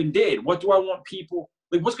what Evan did? What do I want people,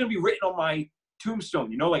 what's going to be written on my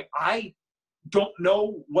tombstone? I don't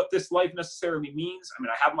know what this life necessarily means. I mean,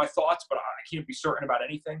 I have my thoughts, but I can't be certain about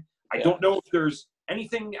anything. I don't know if there's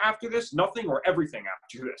anything after this, nothing, or everything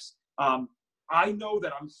after this. I know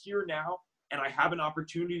that I'm here now and I have an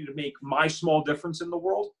opportunity to make my small difference in the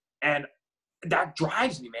world. And that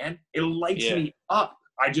drives me, man. It lights me up.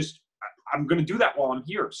 I'm going to do that while I'm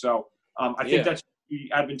here. So I think that's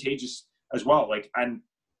advantageous as well. And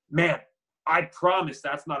man, I promise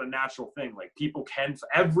that's not a natural thing. Like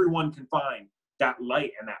everyone can find that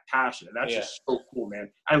light and that passion. And that's just so cool, man.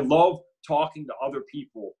 I love talking to other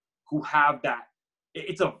people who have that.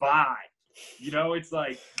 It's a vibe, you know, it's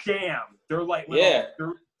like, damn, their light went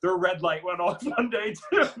off. Their red light went off one day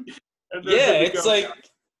too. And it's like,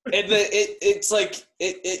 and it's like,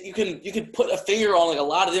 you can put a finger on like a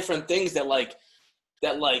lot of different things that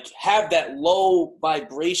have that low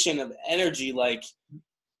vibration of energy. Like,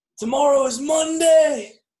 tomorrow is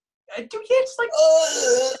Monday. Dude, it's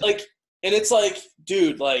like, and it's like,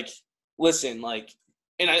 dude, like, listen, like,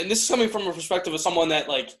 and this is coming from a perspective of someone that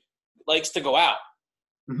like likes to go out,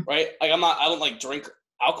 right? Like, I don't like drink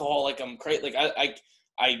alcohol. Like, I'm crazy. Like, I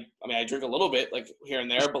mean, I drink a little bit, like, here and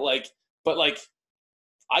there, but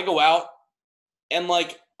I go out and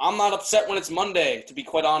like, I'm not upset when it's Monday, to be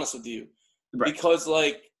quite honest with you, because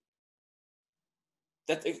like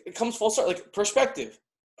that it comes full circle, like perspective.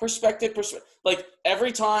 Like,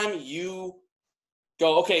 every time you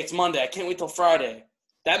go, okay, it's Monday, I can't wait till Friday.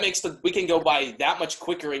 That makes the weekend go by that much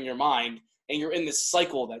quicker in your mind, and you're in this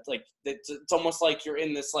cycle that's like it's almost like you're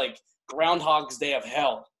in this like Groundhog's Day of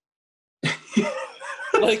hell.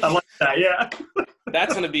 Like, I like that, yeah.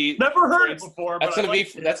 That's gonna be never heard it before. That's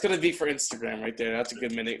gonna be for Instagram right there. That's a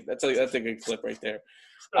good minute. That's a good clip right there.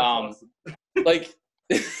 Awesome. Like,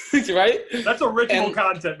 right? That's original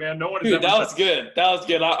content, man. No one has dude, that was good. That was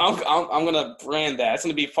good. I'm gonna brand that. It's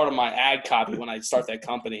gonna be part of my ad copy when I start that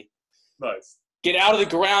company. Nice. Get out of the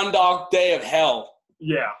Groundhog Day of hell.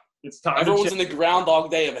 Yeah, it's time. Everyone's in the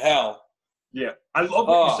Groundhog Day of hell. Yeah, I love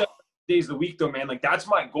what you said. Days of the week, though, man. Like, that's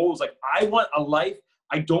my goal. Is like, I want a life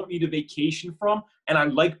I don't need a vacation from, and I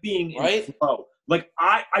like being in flow. Like,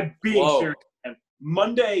 I'm being serious. And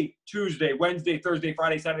Monday, Tuesday, Wednesday, Thursday,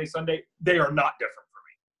 Friday, Saturday, Sunday, they are not different for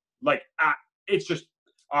me. Like, it's just,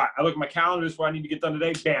 all right, I look at my calendar, this is what I need to get done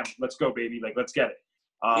today. Bam, let's go, baby. Like, let's get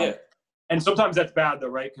it. And sometimes that's bad, though,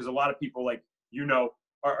 right? Because a lot of people, like, you know,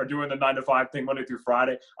 are doing the 9-to-5 thing Monday through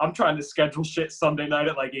Friday. I'm trying to schedule shit Sunday night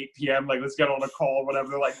at like 8 p.m. Like, let's get on a call or whatever.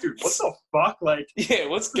 They're like, dude, what the fuck? Like, yeah,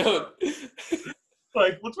 let's go.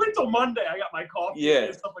 Like, let's wait till Monday. I got my coffee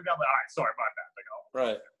and stuff like that. I'm like, all right, sorry, my bad.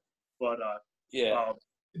 Like,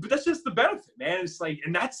 but that's just the benefit, man. It's like,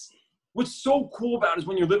 and that's what's so cool about it is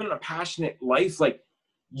when you're living a passionate life, like,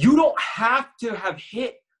 you don't have to have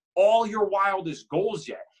hit all your wildest goals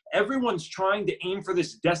yet. Everyone's trying to aim for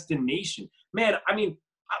this destination. Man, I mean,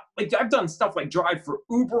 I've done stuff like drive for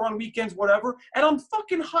Uber on weekends, whatever, and I'm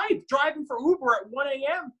fucking hyped driving for Uber at 1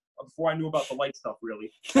 a.m. before I knew about the light stuff, really,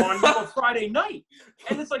 on a Friday night.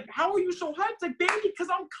 And it's like, how are you so hyped? It's like, baby, because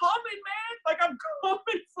I'm coming, man. Like, I'm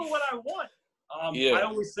coming for what I want. I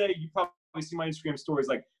always say, you probably see my Instagram stories,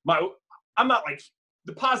 like, I'm not like,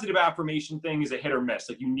 the positive affirmation thing is a hit or miss.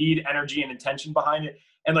 Like, you need energy and intention behind it.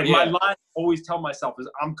 And like, my line I always tell myself is,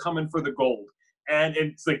 I'm coming for the gold. And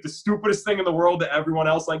it's like the stupidest thing in the world to everyone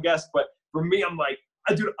else, I guess. But for me, I'm like,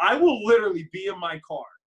 dude, I will literally be in my car,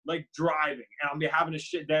 like, driving, and I'll be having a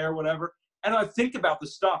shit day or whatever. And I think about the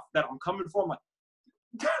stuff that I'm coming for. I'm like,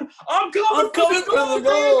 I'm coming for the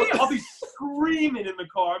gold. I'll be screaming in the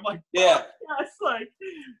car. I'm like, yeah, it's like,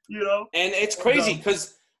 you know. And it's crazy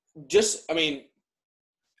because it's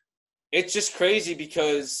just crazy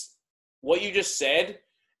because what you just said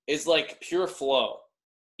is like pure flow.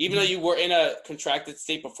 Even though you were in a contracted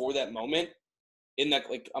state before that moment, in that,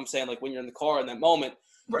 like, I'm saying, like, when you're in the car in that moment,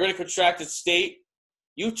 you're in a contracted state.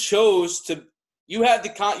 You chose to. You had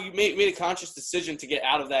you made a conscious decision to get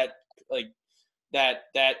out of that, like, that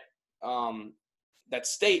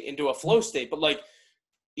state into a flow state. But like,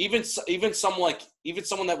 even someone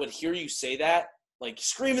that would hear you say that, like,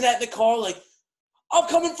 screaming that in the car, like, I'm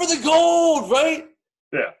coming for the gold, right?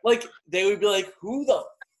 Yeah. Like, they would be like, who the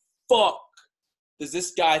fuck does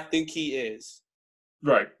this guy think he is?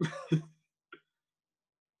 Right.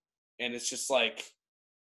 And it's just like,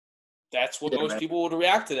 that's what most people would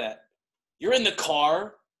react to that. You're in the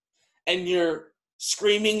car and you're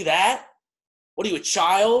screaming that? What are you, a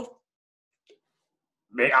child?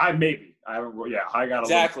 Maybe. I got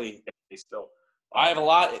exactly. Still. I have a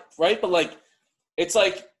lot, right? But like, it's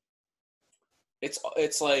like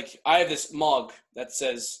I have this mug that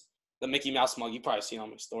says, the Mickey Mouse mug. You probably seen it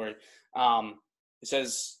on my story. It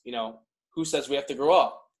says, you know, who says we have to grow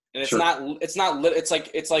up? And it's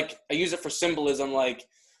it's like I use it for symbolism. Like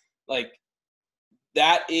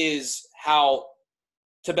that is how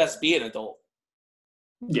to best be an adult.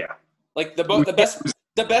 Yeah. Like the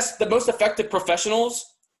most effective professionals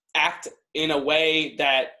act in a way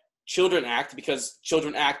that children act, because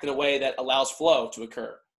children act in a way that allows flow to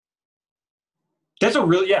occur. That's a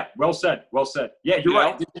really, well said. Yeah, you're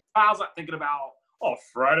right. The child's not thinking about oh,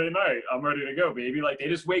 Friday night, I'm ready to go, baby. Like, they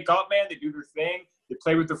just wake up, man. They do their thing. They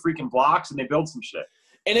play with their freaking blocks, and they build some shit.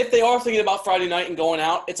 And if they are thinking about Friday night and going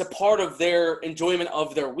out, it's a part of their enjoyment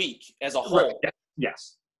of their week as a whole. Right.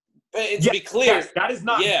 Yes. And to be clear, yes, that is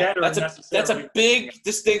not better necessarily. That's a big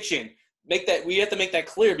distinction. We have to make that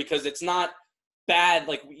clear because it's not bad.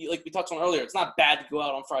 Like we touched on earlier, it's not bad to go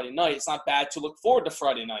out on Friday night. It's not bad to look forward to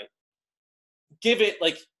Friday night. Give it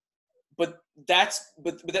but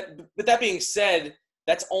that being said,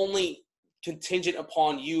 that's only contingent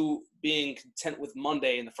upon you being content with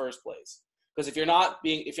Monday in the first place. Because if you're not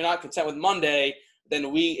content with Monday, then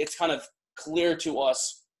it's kind of clear to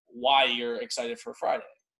us why you're excited for Friday.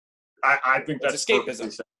 I think that's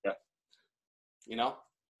escapism. Yeah. You know?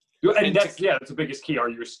 And that's the biggest key. Are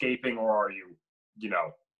you escaping or are you,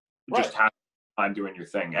 just having time doing your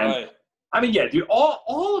thing? And right. I mean, yeah, dude,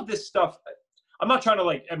 all of this stuff, I'm not trying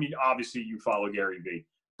to obviously you follow Gary Vee,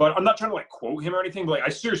 but I'm not trying to quote him or anything. But I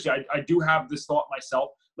do have this thought myself.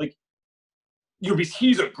 Because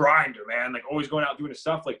he's a grinder, man, always going out doing his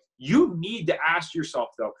stuff. You need to ask yourself,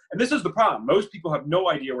 though, and this is the problem. Most people have no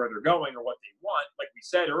idea where they're going or what they want. Like we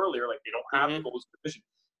said earlier, they don't have the goals, the vision.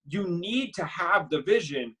 You need to have the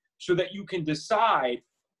vision so that you can decide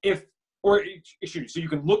so you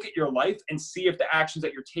can look at your life and see if the actions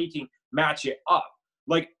that you're taking match it up.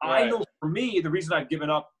 Right. I know for me, the reason I've given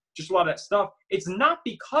up just a lot of that stuff, it's not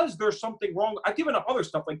because there's something wrong. I've given up other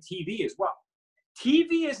stuff like TV as well.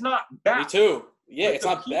 TV is not bad. Me too. Yeah, it's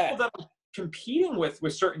not bad. People that I'm competing with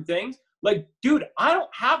certain things, dude, I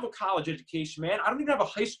don't have a college education, man. I don't even have a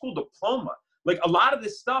high school diploma. A lot of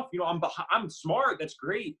this stuff, I'm smart. That's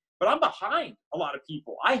great, but I'm behind a lot of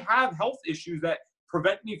people. I have health issues that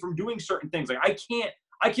prevent me from doing certain things.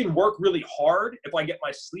 I can work really hard if I get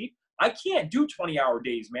my sleep. I can't do 20-hour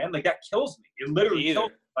days, man. That kills me. It literally kills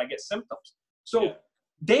me if I get symptoms. So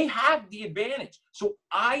they have the advantage. So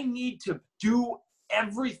I need to do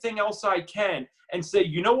everything else I can and say,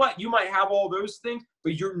 you know what? You might have all those things,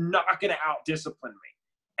 but you're not going to out-discipline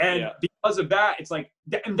me. And because of that, it's and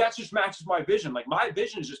that just matches my vision. My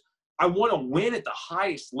vision is just, I want to win at the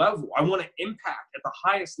highest level. I want to impact at the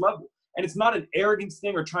highest level. And it's not an arrogance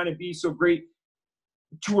thing or trying to be so great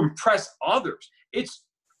to impress others. It's,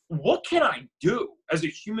 what can I do as a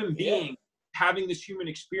human being having this human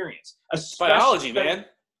experience? It's biology, man.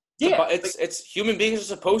 Yeah. It's human beings are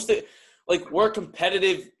supposed to, we're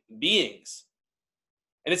competitive beings.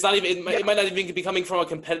 And it's not even, it might not even be coming from a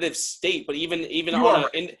competitive state, but even on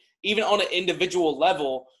an individual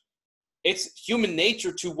level, it's human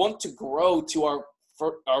nature to want to grow to our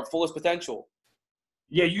fullest potential.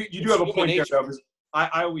 Yeah, you do have a point there, though, because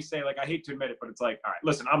I always say, I hate to admit it, but it's all right,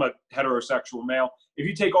 listen, I'm a heterosexual male. If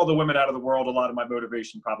you take all the women out of the world, a lot of my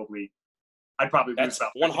motivation I'd probably lose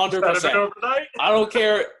about 100%. Overnight. I don't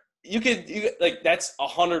care. You that's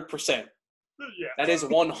 100%. Yeah. That is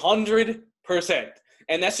 100%.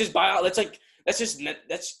 And that's just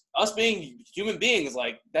that's us being human beings.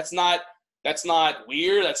 That's not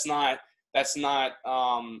weird. That's not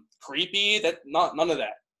creepy. None of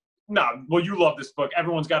that. No, well, you love this book.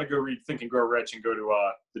 Everyone's got to go read Think and Grow Rich and go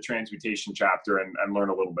to the transmutation chapter and learn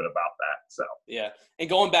a little bit about that. So yeah, and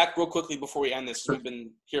going back real quickly before we end this, we've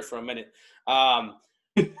been here for a minute. Yeah,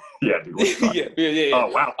 dude, yeah.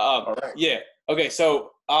 Oh wow. All right. Yeah. Okay.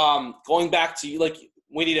 So going back to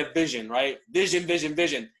we need a vision, right? Vision.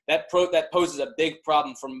 That poses a big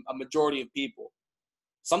problem for a majority of people.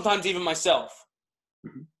 Sometimes even myself.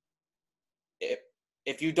 Mm-hmm.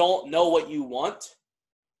 If you don't know what you want,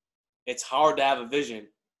 it's hard to have a vision,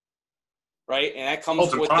 right? And that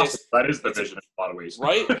comes with this. That is the vision in a lot of ways,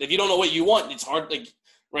 right? If you don't know what you want, it's hard.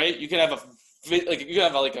 Right? You can have a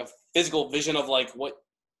physical vision of what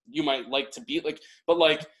you might like to be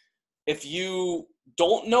but if you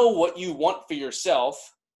don't know what you want for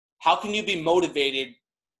yourself, how can you be motivated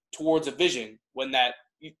towards a vision when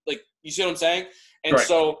you see what I'm saying? And right.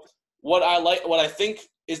 So what I think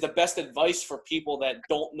is the best advice for people that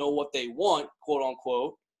don't know what they want, quote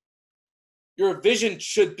unquote, your vision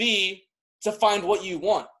should be to find what you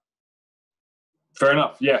want. Fair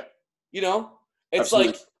enough. Yeah. It's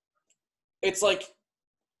Absolutely.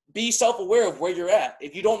 be self-aware of where you're at.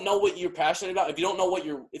 If you don't know what you're passionate about, if you don't know what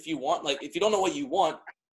if you don't know what you want,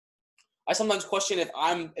 I sometimes question if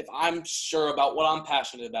I'm sure about what I'm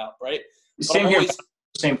passionate about, right? Same here.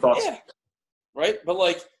 Same thoughts. Yeah. Right?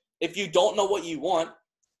 But if you don't know what you want,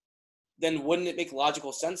 then wouldn't it make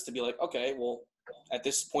logical sense to be okay, well, at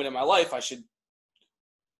this point in my life, I should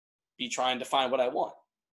be trying to find what I want.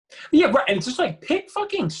 Yeah, right. And it's just pick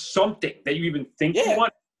fucking something that you even think you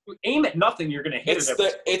want. You aim at nothing, you're going to hit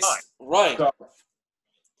Right. So,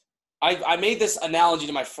 I made this analogy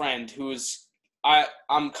to my friend who's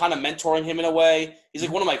I'm kind of mentoring him in a way. He's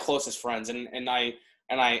like one of my closest friends, and I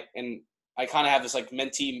kind of have this like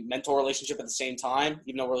mentee mentor relationship at the same time,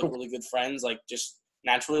 even though we're like really good friends, like just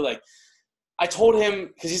naturally. Like I told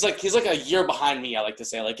him, because he's like a year behind me. I like to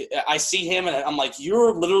say, like I see him and I'm like,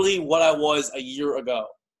 you're literally what I was a year ago,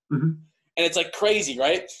 and it's like crazy,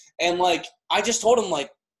 right? And like I just told him, like,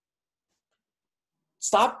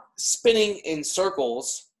 stop spinning in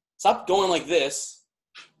circles, stop going like this,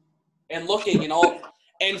 and looking and all,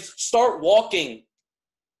 and start walking.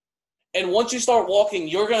 And once you start walking,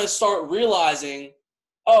 you're going to start realizing,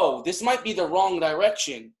 oh, this might be the wrong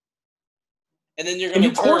direction. And then you're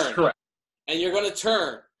going to turn. And you're going to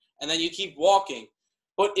turn. And then you keep walking.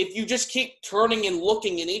 But if you just keep turning and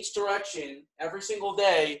looking in each direction every single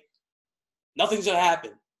day, nothing's going to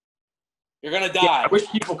happen. You're going to die. Yeah, I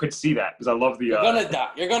wish people could see that because I love the... You're going to die.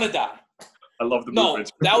 You're going to die. I love the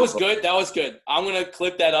movements. No, that was good. That was good. I'm going to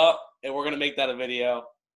clip that up, and we're going to make that a video.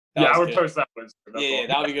 I would post that one. Yeah,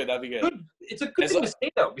 that'd be good. That'd be good. It's a good thing to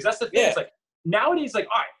say, though, because that's the thing. Yeah. It's like, nowadays, like,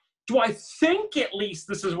 all right, do I think at least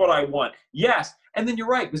this is what I want? Yes. And then you're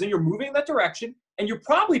right, because then you're moving in that direction, and you're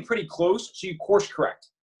probably pretty close, so you course correct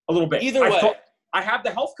a little bit. Either way. I have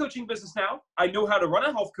the health coaching business now. I know how to run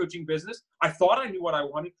a health coaching business. I thought I knew what I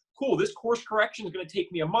wanted. Cool, this course correction is going to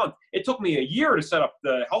take me a month. It took me a year to set up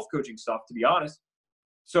the health coaching stuff, to be honest.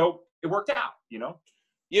 So it worked out, you know?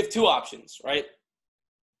 You have two options, right?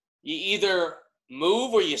 You either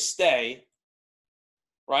move or you stay,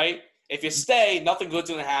 right? If you stay, nothing good's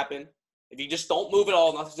going to happen. If you just don't move at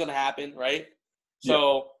all, nothing's going to happen, right?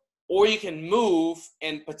 So, or you can move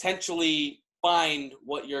and potentially find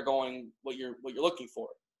what you're looking for.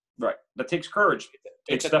 Right. That takes courage.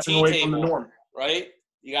 It's stepping away from the norm. Right?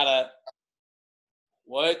 You got to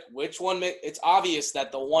which one it's obvious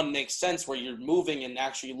that the one makes sense where you're moving and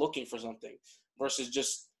actually looking for something versus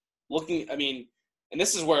just looking. I mean, and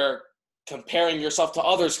this is where comparing yourself to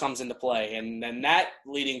others comes into play, and then that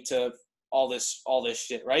leading to all this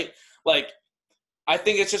shit, right? Like, I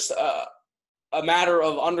think it's just a matter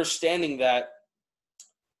of understanding that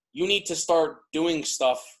you need to start doing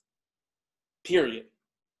stuff, period.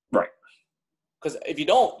 Right. Because if you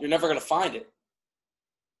don't, you're never going to find it.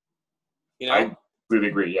 You know? I completely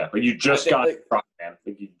agree, yeah. But you just got to try, man.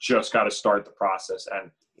 Like, you just got to start the process.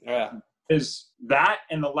 And is that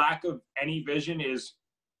and the lack of any vision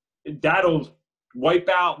that'll wipe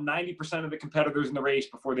out 90% of the competitors in the race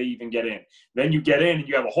before they even get in. Then you get in and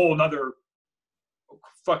you have a whole nother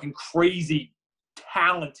fucking crazy,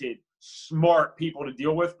 talented, smart people to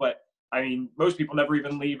deal with. But I mean, most people never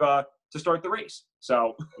even leave to start the race.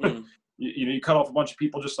 So you cut off a bunch of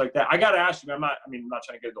people just like that. I got to ask you, I'm not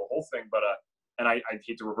trying to get into the whole thing, but and I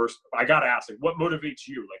hate to reverse. I got to ask, like, what motivates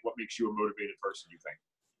you? Like, what makes you a motivated person, you think?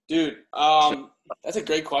 Dude, that's a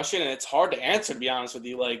great question, and it's hard to answer, to be honest with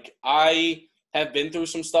you. Like, I have been through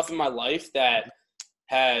some stuff in my life that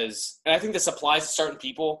has, and I think this applies to certain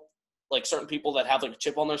people, like certain people that have like a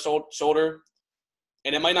chip on their shoulder,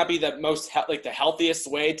 and it might not be the most like the healthiest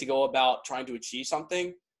way to go about trying to achieve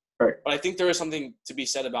something, right? But I think there is something to be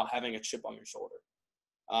said about having a chip on your shoulder.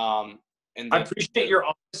 And I appreciate your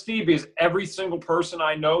honesty, because every single person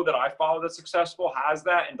I know that I follow that's successful has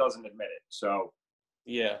that and doesn't admit it. So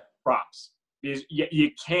yeah, props. Because you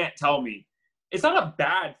can't tell me. It's not a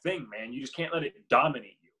bad thing, man. You just can't let it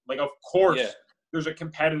dominate you. Like, of course, there's a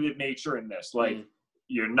competitive nature in this. Like,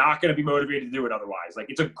 you're not going to be motivated to do it otherwise. Like,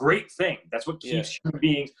 it's a great thing. That's what keeps human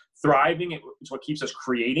beings thriving. It's what keeps us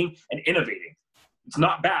creating and innovating. It's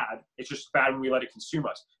not bad. It's just bad when we let it consume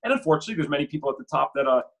us. And unfortunately, there's many people at the top that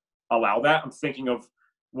allow that. I'm thinking of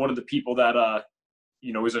one of the people that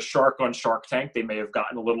is a shark on Shark Tank. They may have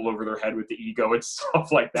gotten a little over their head with the ego and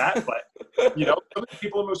stuff like that. But, some of the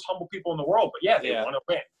people are the most humble people in the work. But, they want to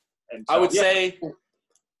win. And so,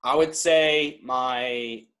 I would say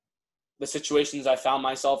the situations I found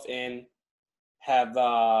myself in have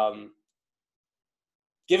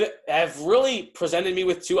really presented me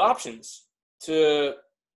with two options: to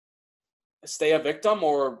stay a victim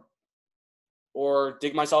or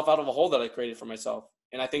dig myself out of a hole that I created for myself.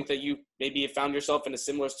 And I think that you maybe have found yourself in a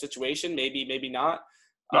similar situation, maybe not.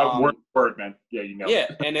 Word, man. Yeah, you know. Yeah,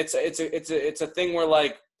 and it's a thing where,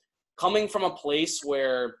 like, coming from a place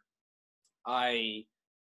where I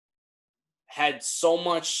had so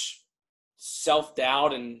much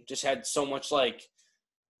self-doubt and just had so much, like,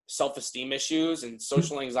 self-esteem issues and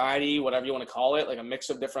social anxiety, whatever you want to call it, like a mix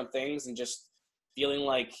of different things, and just feeling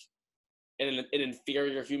like an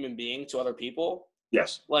inferior human being to other people.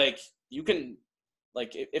 Yes. Like, you can,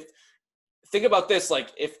 like, if think about this, like,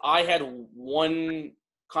 if I had one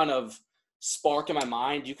kind of spark in my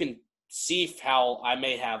mind, you can see how I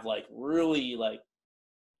may have like really like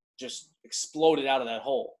just exploded out of that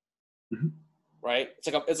hole. Mm-hmm. Right?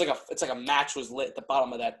 It's like a match was lit at the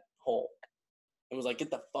bottom of that hole. It was like,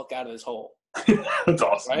 get the fuck out of this hole. That's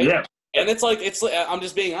awesome. Right? Yeah. And it's like I'm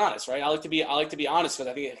just being honest, right? I like to be honest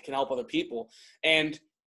because I think it can help other people. And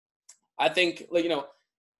I think like, you know,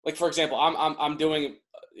 like for example, I'm doing,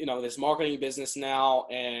 you know, this marketing business now,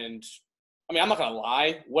 and I mean, I'm not gonna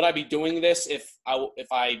lie. Would I be doing this if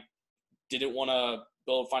I didn't want to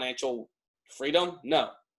build financial freedom? No.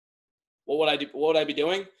 What would I do? What would I be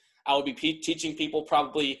doing? I would be teaching people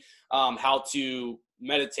probably how to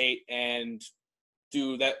meditate and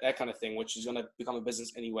do that kind of thing, which is going to become a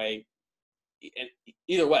business anyway.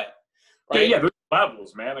 Either way, right? Yeah, there's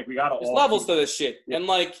levels, man. Like we gotta There's levels to this shit, Yeah. and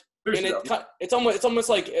like, There's and it's almost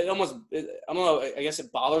like I don't know. I guess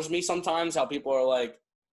it bothers me sometimes how people are like,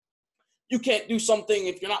 you can't do something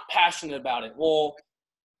if you're not passionate about it. Well,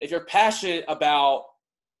 if you're passionate about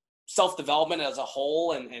self-development as a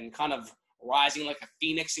whole and kind of rising like a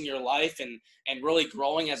phoenix in your life and really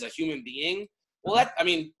growing as a human being, well,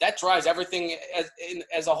 that drives everything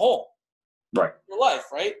as a whole. Right. Your life,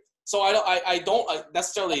 right? So I don't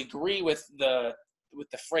necessarily agree with the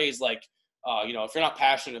phrase like, you know, if you're not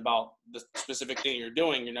passionate about the specific thing you're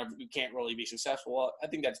doing, you can't really be successful. Well, I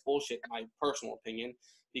think that's bullshit, in my personal opinion,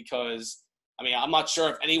 because I mean, I'm not sure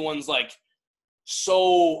if anyone's like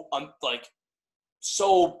so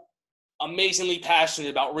amazingly passionate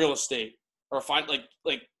about real estate or find like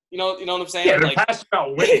you know what I'm saying? Yeah, they're like passionate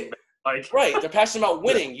about winning. Like right, they're passionate about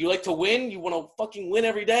winning. You like to win. You want to fucking win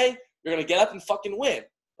every day. You're gonna get up and fucking win,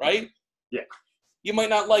 right? Yeah. You might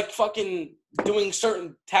not like fucking doing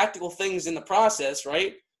certain tactical things in the process,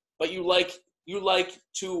 right? But you like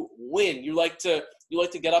to win. You like to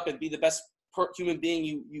get up and be the best human being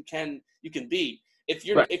you can be. If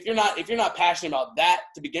you're not passionate about that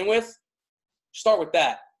to begin with, start with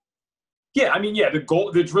that. Yeah, I mean, yeah, the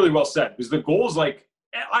goal, that's really well said, because the goal is like,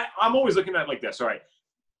 I'm always looking at it like this, all right,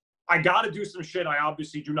 I got to do some shit I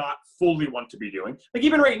obviously do not fully want to be doing. Like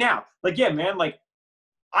even right now, like, yeah, man, like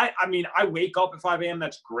I mean, I wake up at 5 a.m.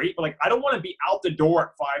 That's great. But like, I don't want to be out the door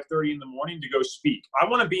at 5:30 in the morning to go speak. I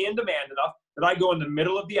want to be in demand enough that I go in the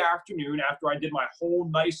middle of the afternoon after I did my whole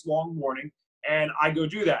nice long morning and I go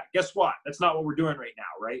do that. Guess what? That's not what we're doing right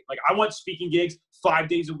now, right? Like I want speaking gigs 5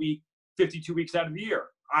 days a week, 52 weeks out of the year.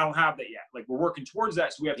 I don't have that yet. Like we're working towards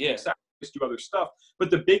that. So we have to make sacrifices, do other stuff. But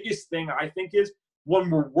the biggest thing I think is when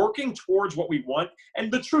we're working towards what we want, and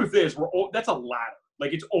the truth is that's a ladder.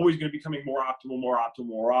 Like it's always going to be becoming more optimal,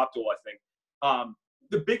 I think.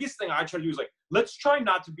 The biggest thing I try to do is like, let's try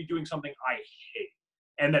not to be doing something I hate.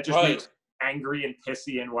 And that just makes me angry and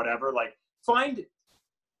pissy and whatever. Like find,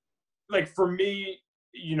 like for me,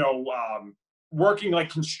 you know, working like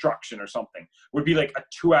construction or something would be like a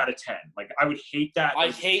 2 out of 10. Like I would hate that. I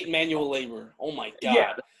hate manual labor. Oh my God.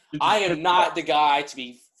 Yeah. I am not the guy to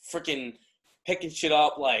be freaking picking shit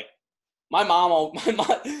up. Like my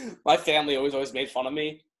family always made fun of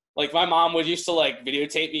me. Like my mom would used to like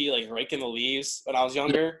videotape me like raking the leaves when I was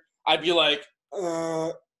younger. I'd be like,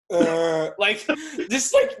 like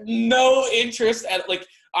just like no interest at like,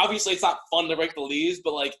 obviously it's not fun to rake the leaves,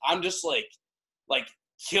 but like I'm just like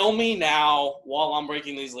kill me now while I'm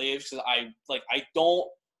breaking these leaves because I don't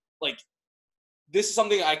like this is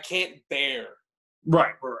something I can't bear.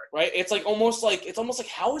 Right. It's almost like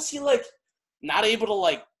how is he like not able to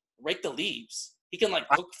like rake the leaves? He can like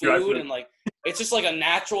cook food and like it's just like a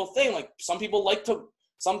natural thing. Like some people like to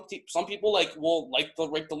people like will like to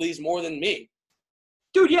rake the leaves more than me.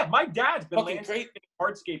 Dude, yeah, my dad's been great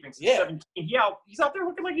hardscaping since 17. Yeah, he's out there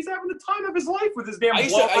looking like he's having the time of his life with his damn.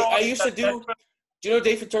 I used to do. Do you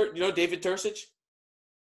know David Tursich?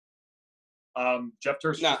 Jeff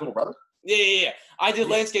Tursich's little brother. Yeah. I did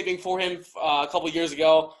landscaping for him a couple of years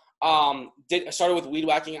ago. I started with weed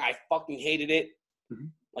whacking. I fucking hated it. Mm-hmm.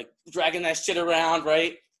 Like dragging that shit around,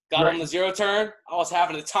 right? Got on the zero turn. I was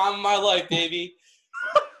having the time of my life, baby.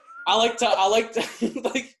 I like to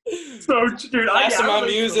like. So, dude, listen to my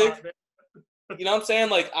music. You know what I'm saying?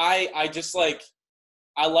 Like I just like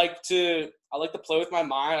I like to play with my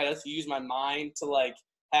mind. I like to use my mind to like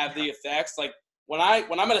have the effects. Like when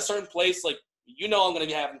I'm at a certain place, like you know I'm gonna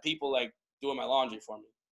be having people like doing my laundry for me,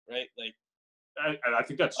 right? Like I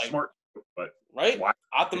think that's smart, but right?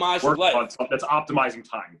 Optimize your life. That's optimizing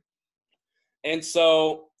time. And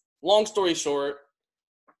so, long story short,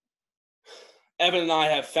 Evan and I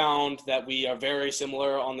have found that we are very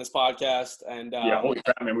similar on this podcast, and holy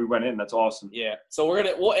crap, man, we went in. That's awesome. Yeah, so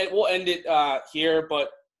we'll end it here, but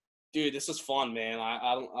dude, this was fun, man.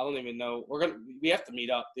 I don't even know. We have to meet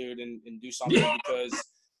up, dude, and do something because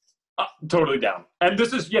Totally down. And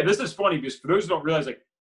this is funny because for those who don't realize, like,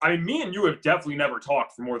 I mean, me and you have definitely never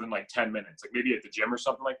talked for more than like 10 minutes, like maybe at the gym or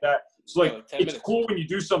something like that. So like, it's minutes. Cool when you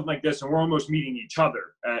do something like this and we're almost meeting each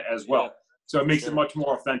other as well. Yeah, so it makes it much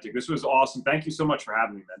more authentic. This was awesome. Thank you so much for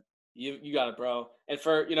having me, man. You got it, bro. And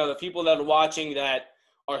for, the people that are watching that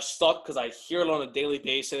are stuck, because I hear it on a daily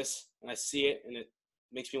basis and I see it and it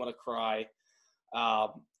makes me want to cry,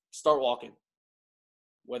 start walking.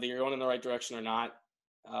 Whether you're going in the right direction or not,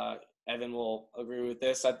 Evan will agree with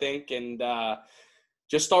this, I think. And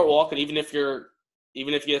just start walking, even if you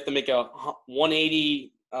have to make a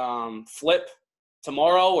 180 flip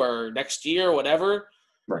tomorrow or next year or whatever.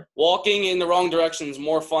 Right. Walking in the wrong direction is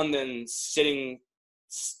more fun than sitting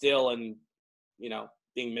still and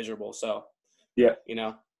being miserable. So you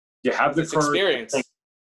have the courage experience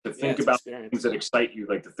to think about things that excite you,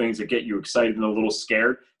 like the things that get you excited and a little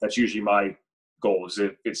scared. That's usually my goal. Is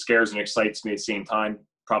if it scares and excites me at the same time,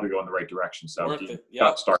 probably go in the right direction. So worth it.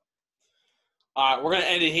 Yep. Start. All right, we're gonna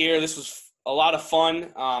end it here. This was a lot of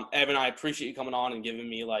fun. Evan, I appreciate you coming on and giving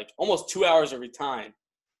me like almost 2 hours of your time.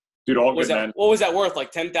 Dude, all good, man. What was that worth?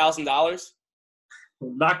 Like $10,000?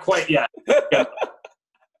 Not quite yet. Yeah.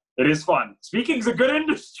 It is fun. Speaking's a good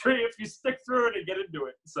industry if you stick through it and get into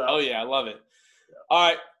it. So. Oh yeah, I love it. Yeah. All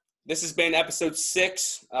right, this has been episode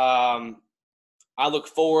 6. I look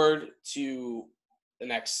forward to the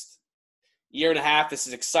next year and a half. This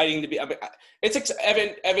is exciting to be. Evan,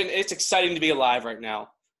 it's exciting to be alive right now.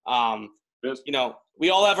 We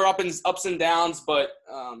all have our ups and downs, but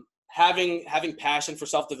having passion for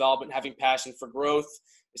self-development, having passion for growth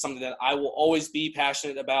is something that I will always be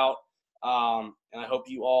passionate about. And I hope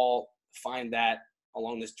you all find that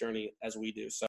along this journey as we do. So.